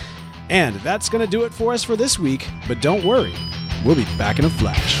week. And that's going to do it for us for this week. But don't worry, we'll be back in a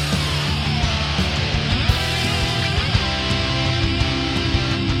flash.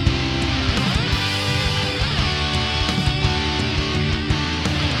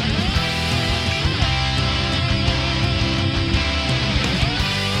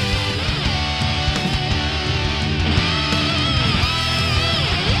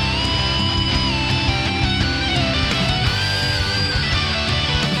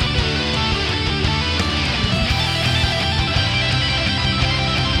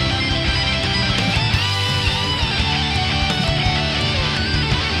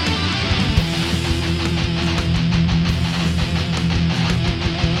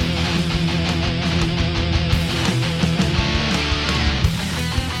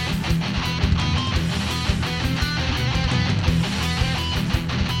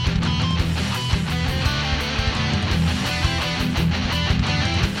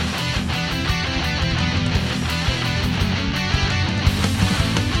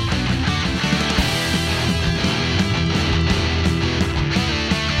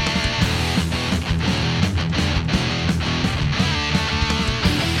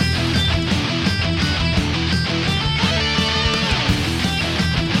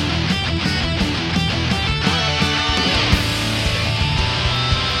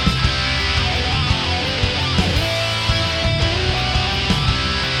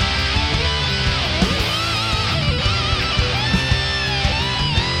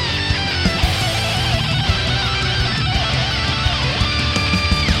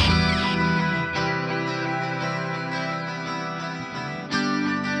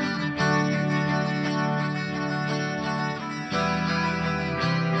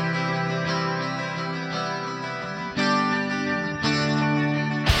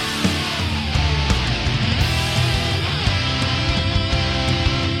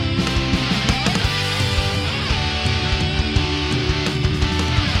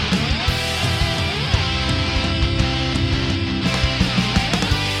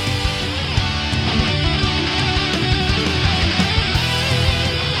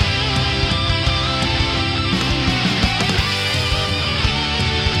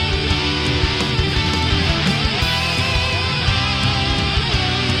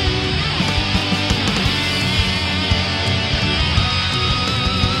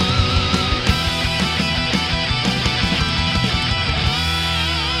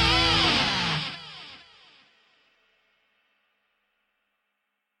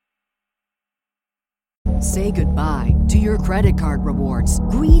 say goodbye to your credit card rewards.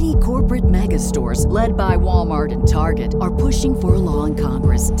 Greedy corporate mega stores, led by Walmart and Target, are pushing for a law in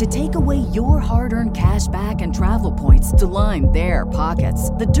Congress to take away your hard-earned cash back and travel points to line their pockets.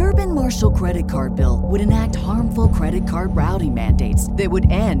 The Durbin-Marshall credit card bill would enact harmful credit card routing mandates that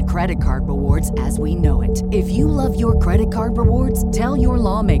would end credit card rewards as we know it. If you love your credit card rewards, tell your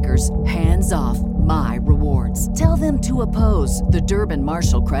lawmakers, hands off my rewards. Tell them to oppose the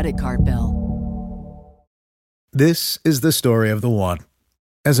Durbin-Marshall credit card bill. This is the story of the one.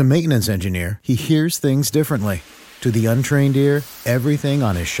 As a maintenance engineer, he hears things differently. To the untrained ear, everything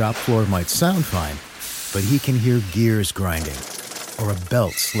on his shop floor might sound fine, but he can hear gears grinding or a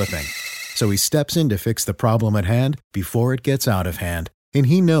belt slipping. So he steps in to fix the problem at hand before it gets out of hand. And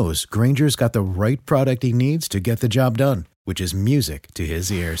he knows Grainger's got the right product he needs to get the job done, which is music to his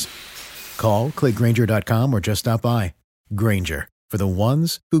ears. Call, click Grainger.com, or just stop by. Grainger, for the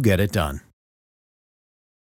ones who get it done.